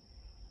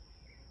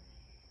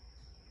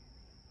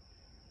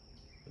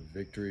 The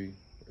victory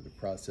or the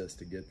process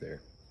to get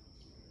there.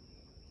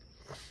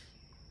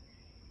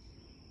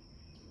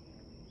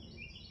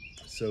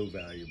 So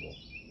valuable.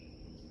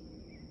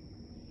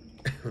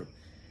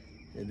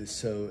 It is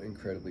so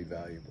incredibly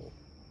valuable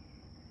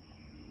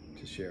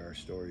to share our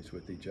stories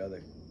with each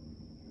other.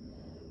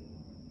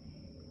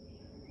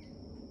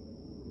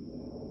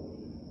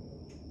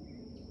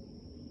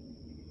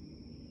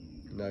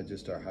 Not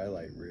just our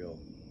highlight reel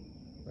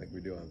like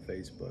we do on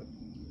Facebook.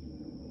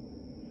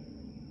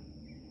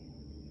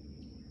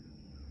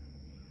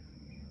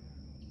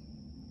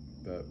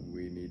 But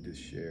we need to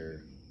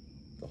share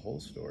the whole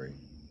story.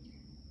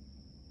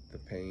 The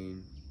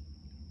pain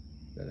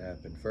that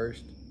happened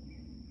first,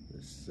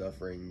 the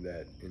suffering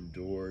that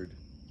endured,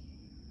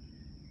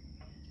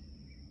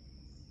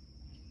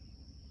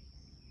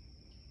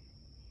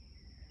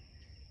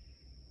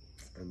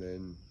 and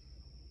then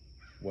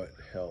what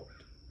helped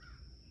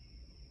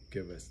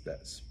give us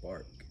that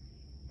spark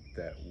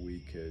that we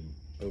could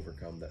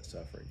overcome that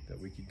suffering, that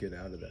we could get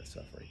out of that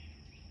suffering.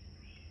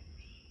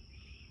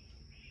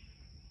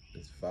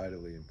 It's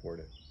vitally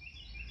important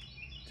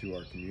to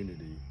our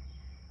community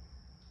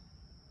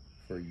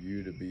for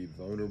you to be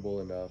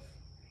vulnerable enough,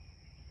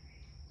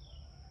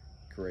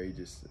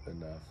 courageous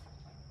enough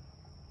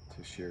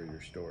to share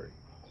your story.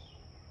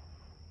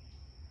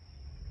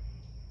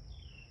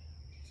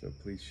 So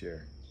please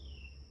share.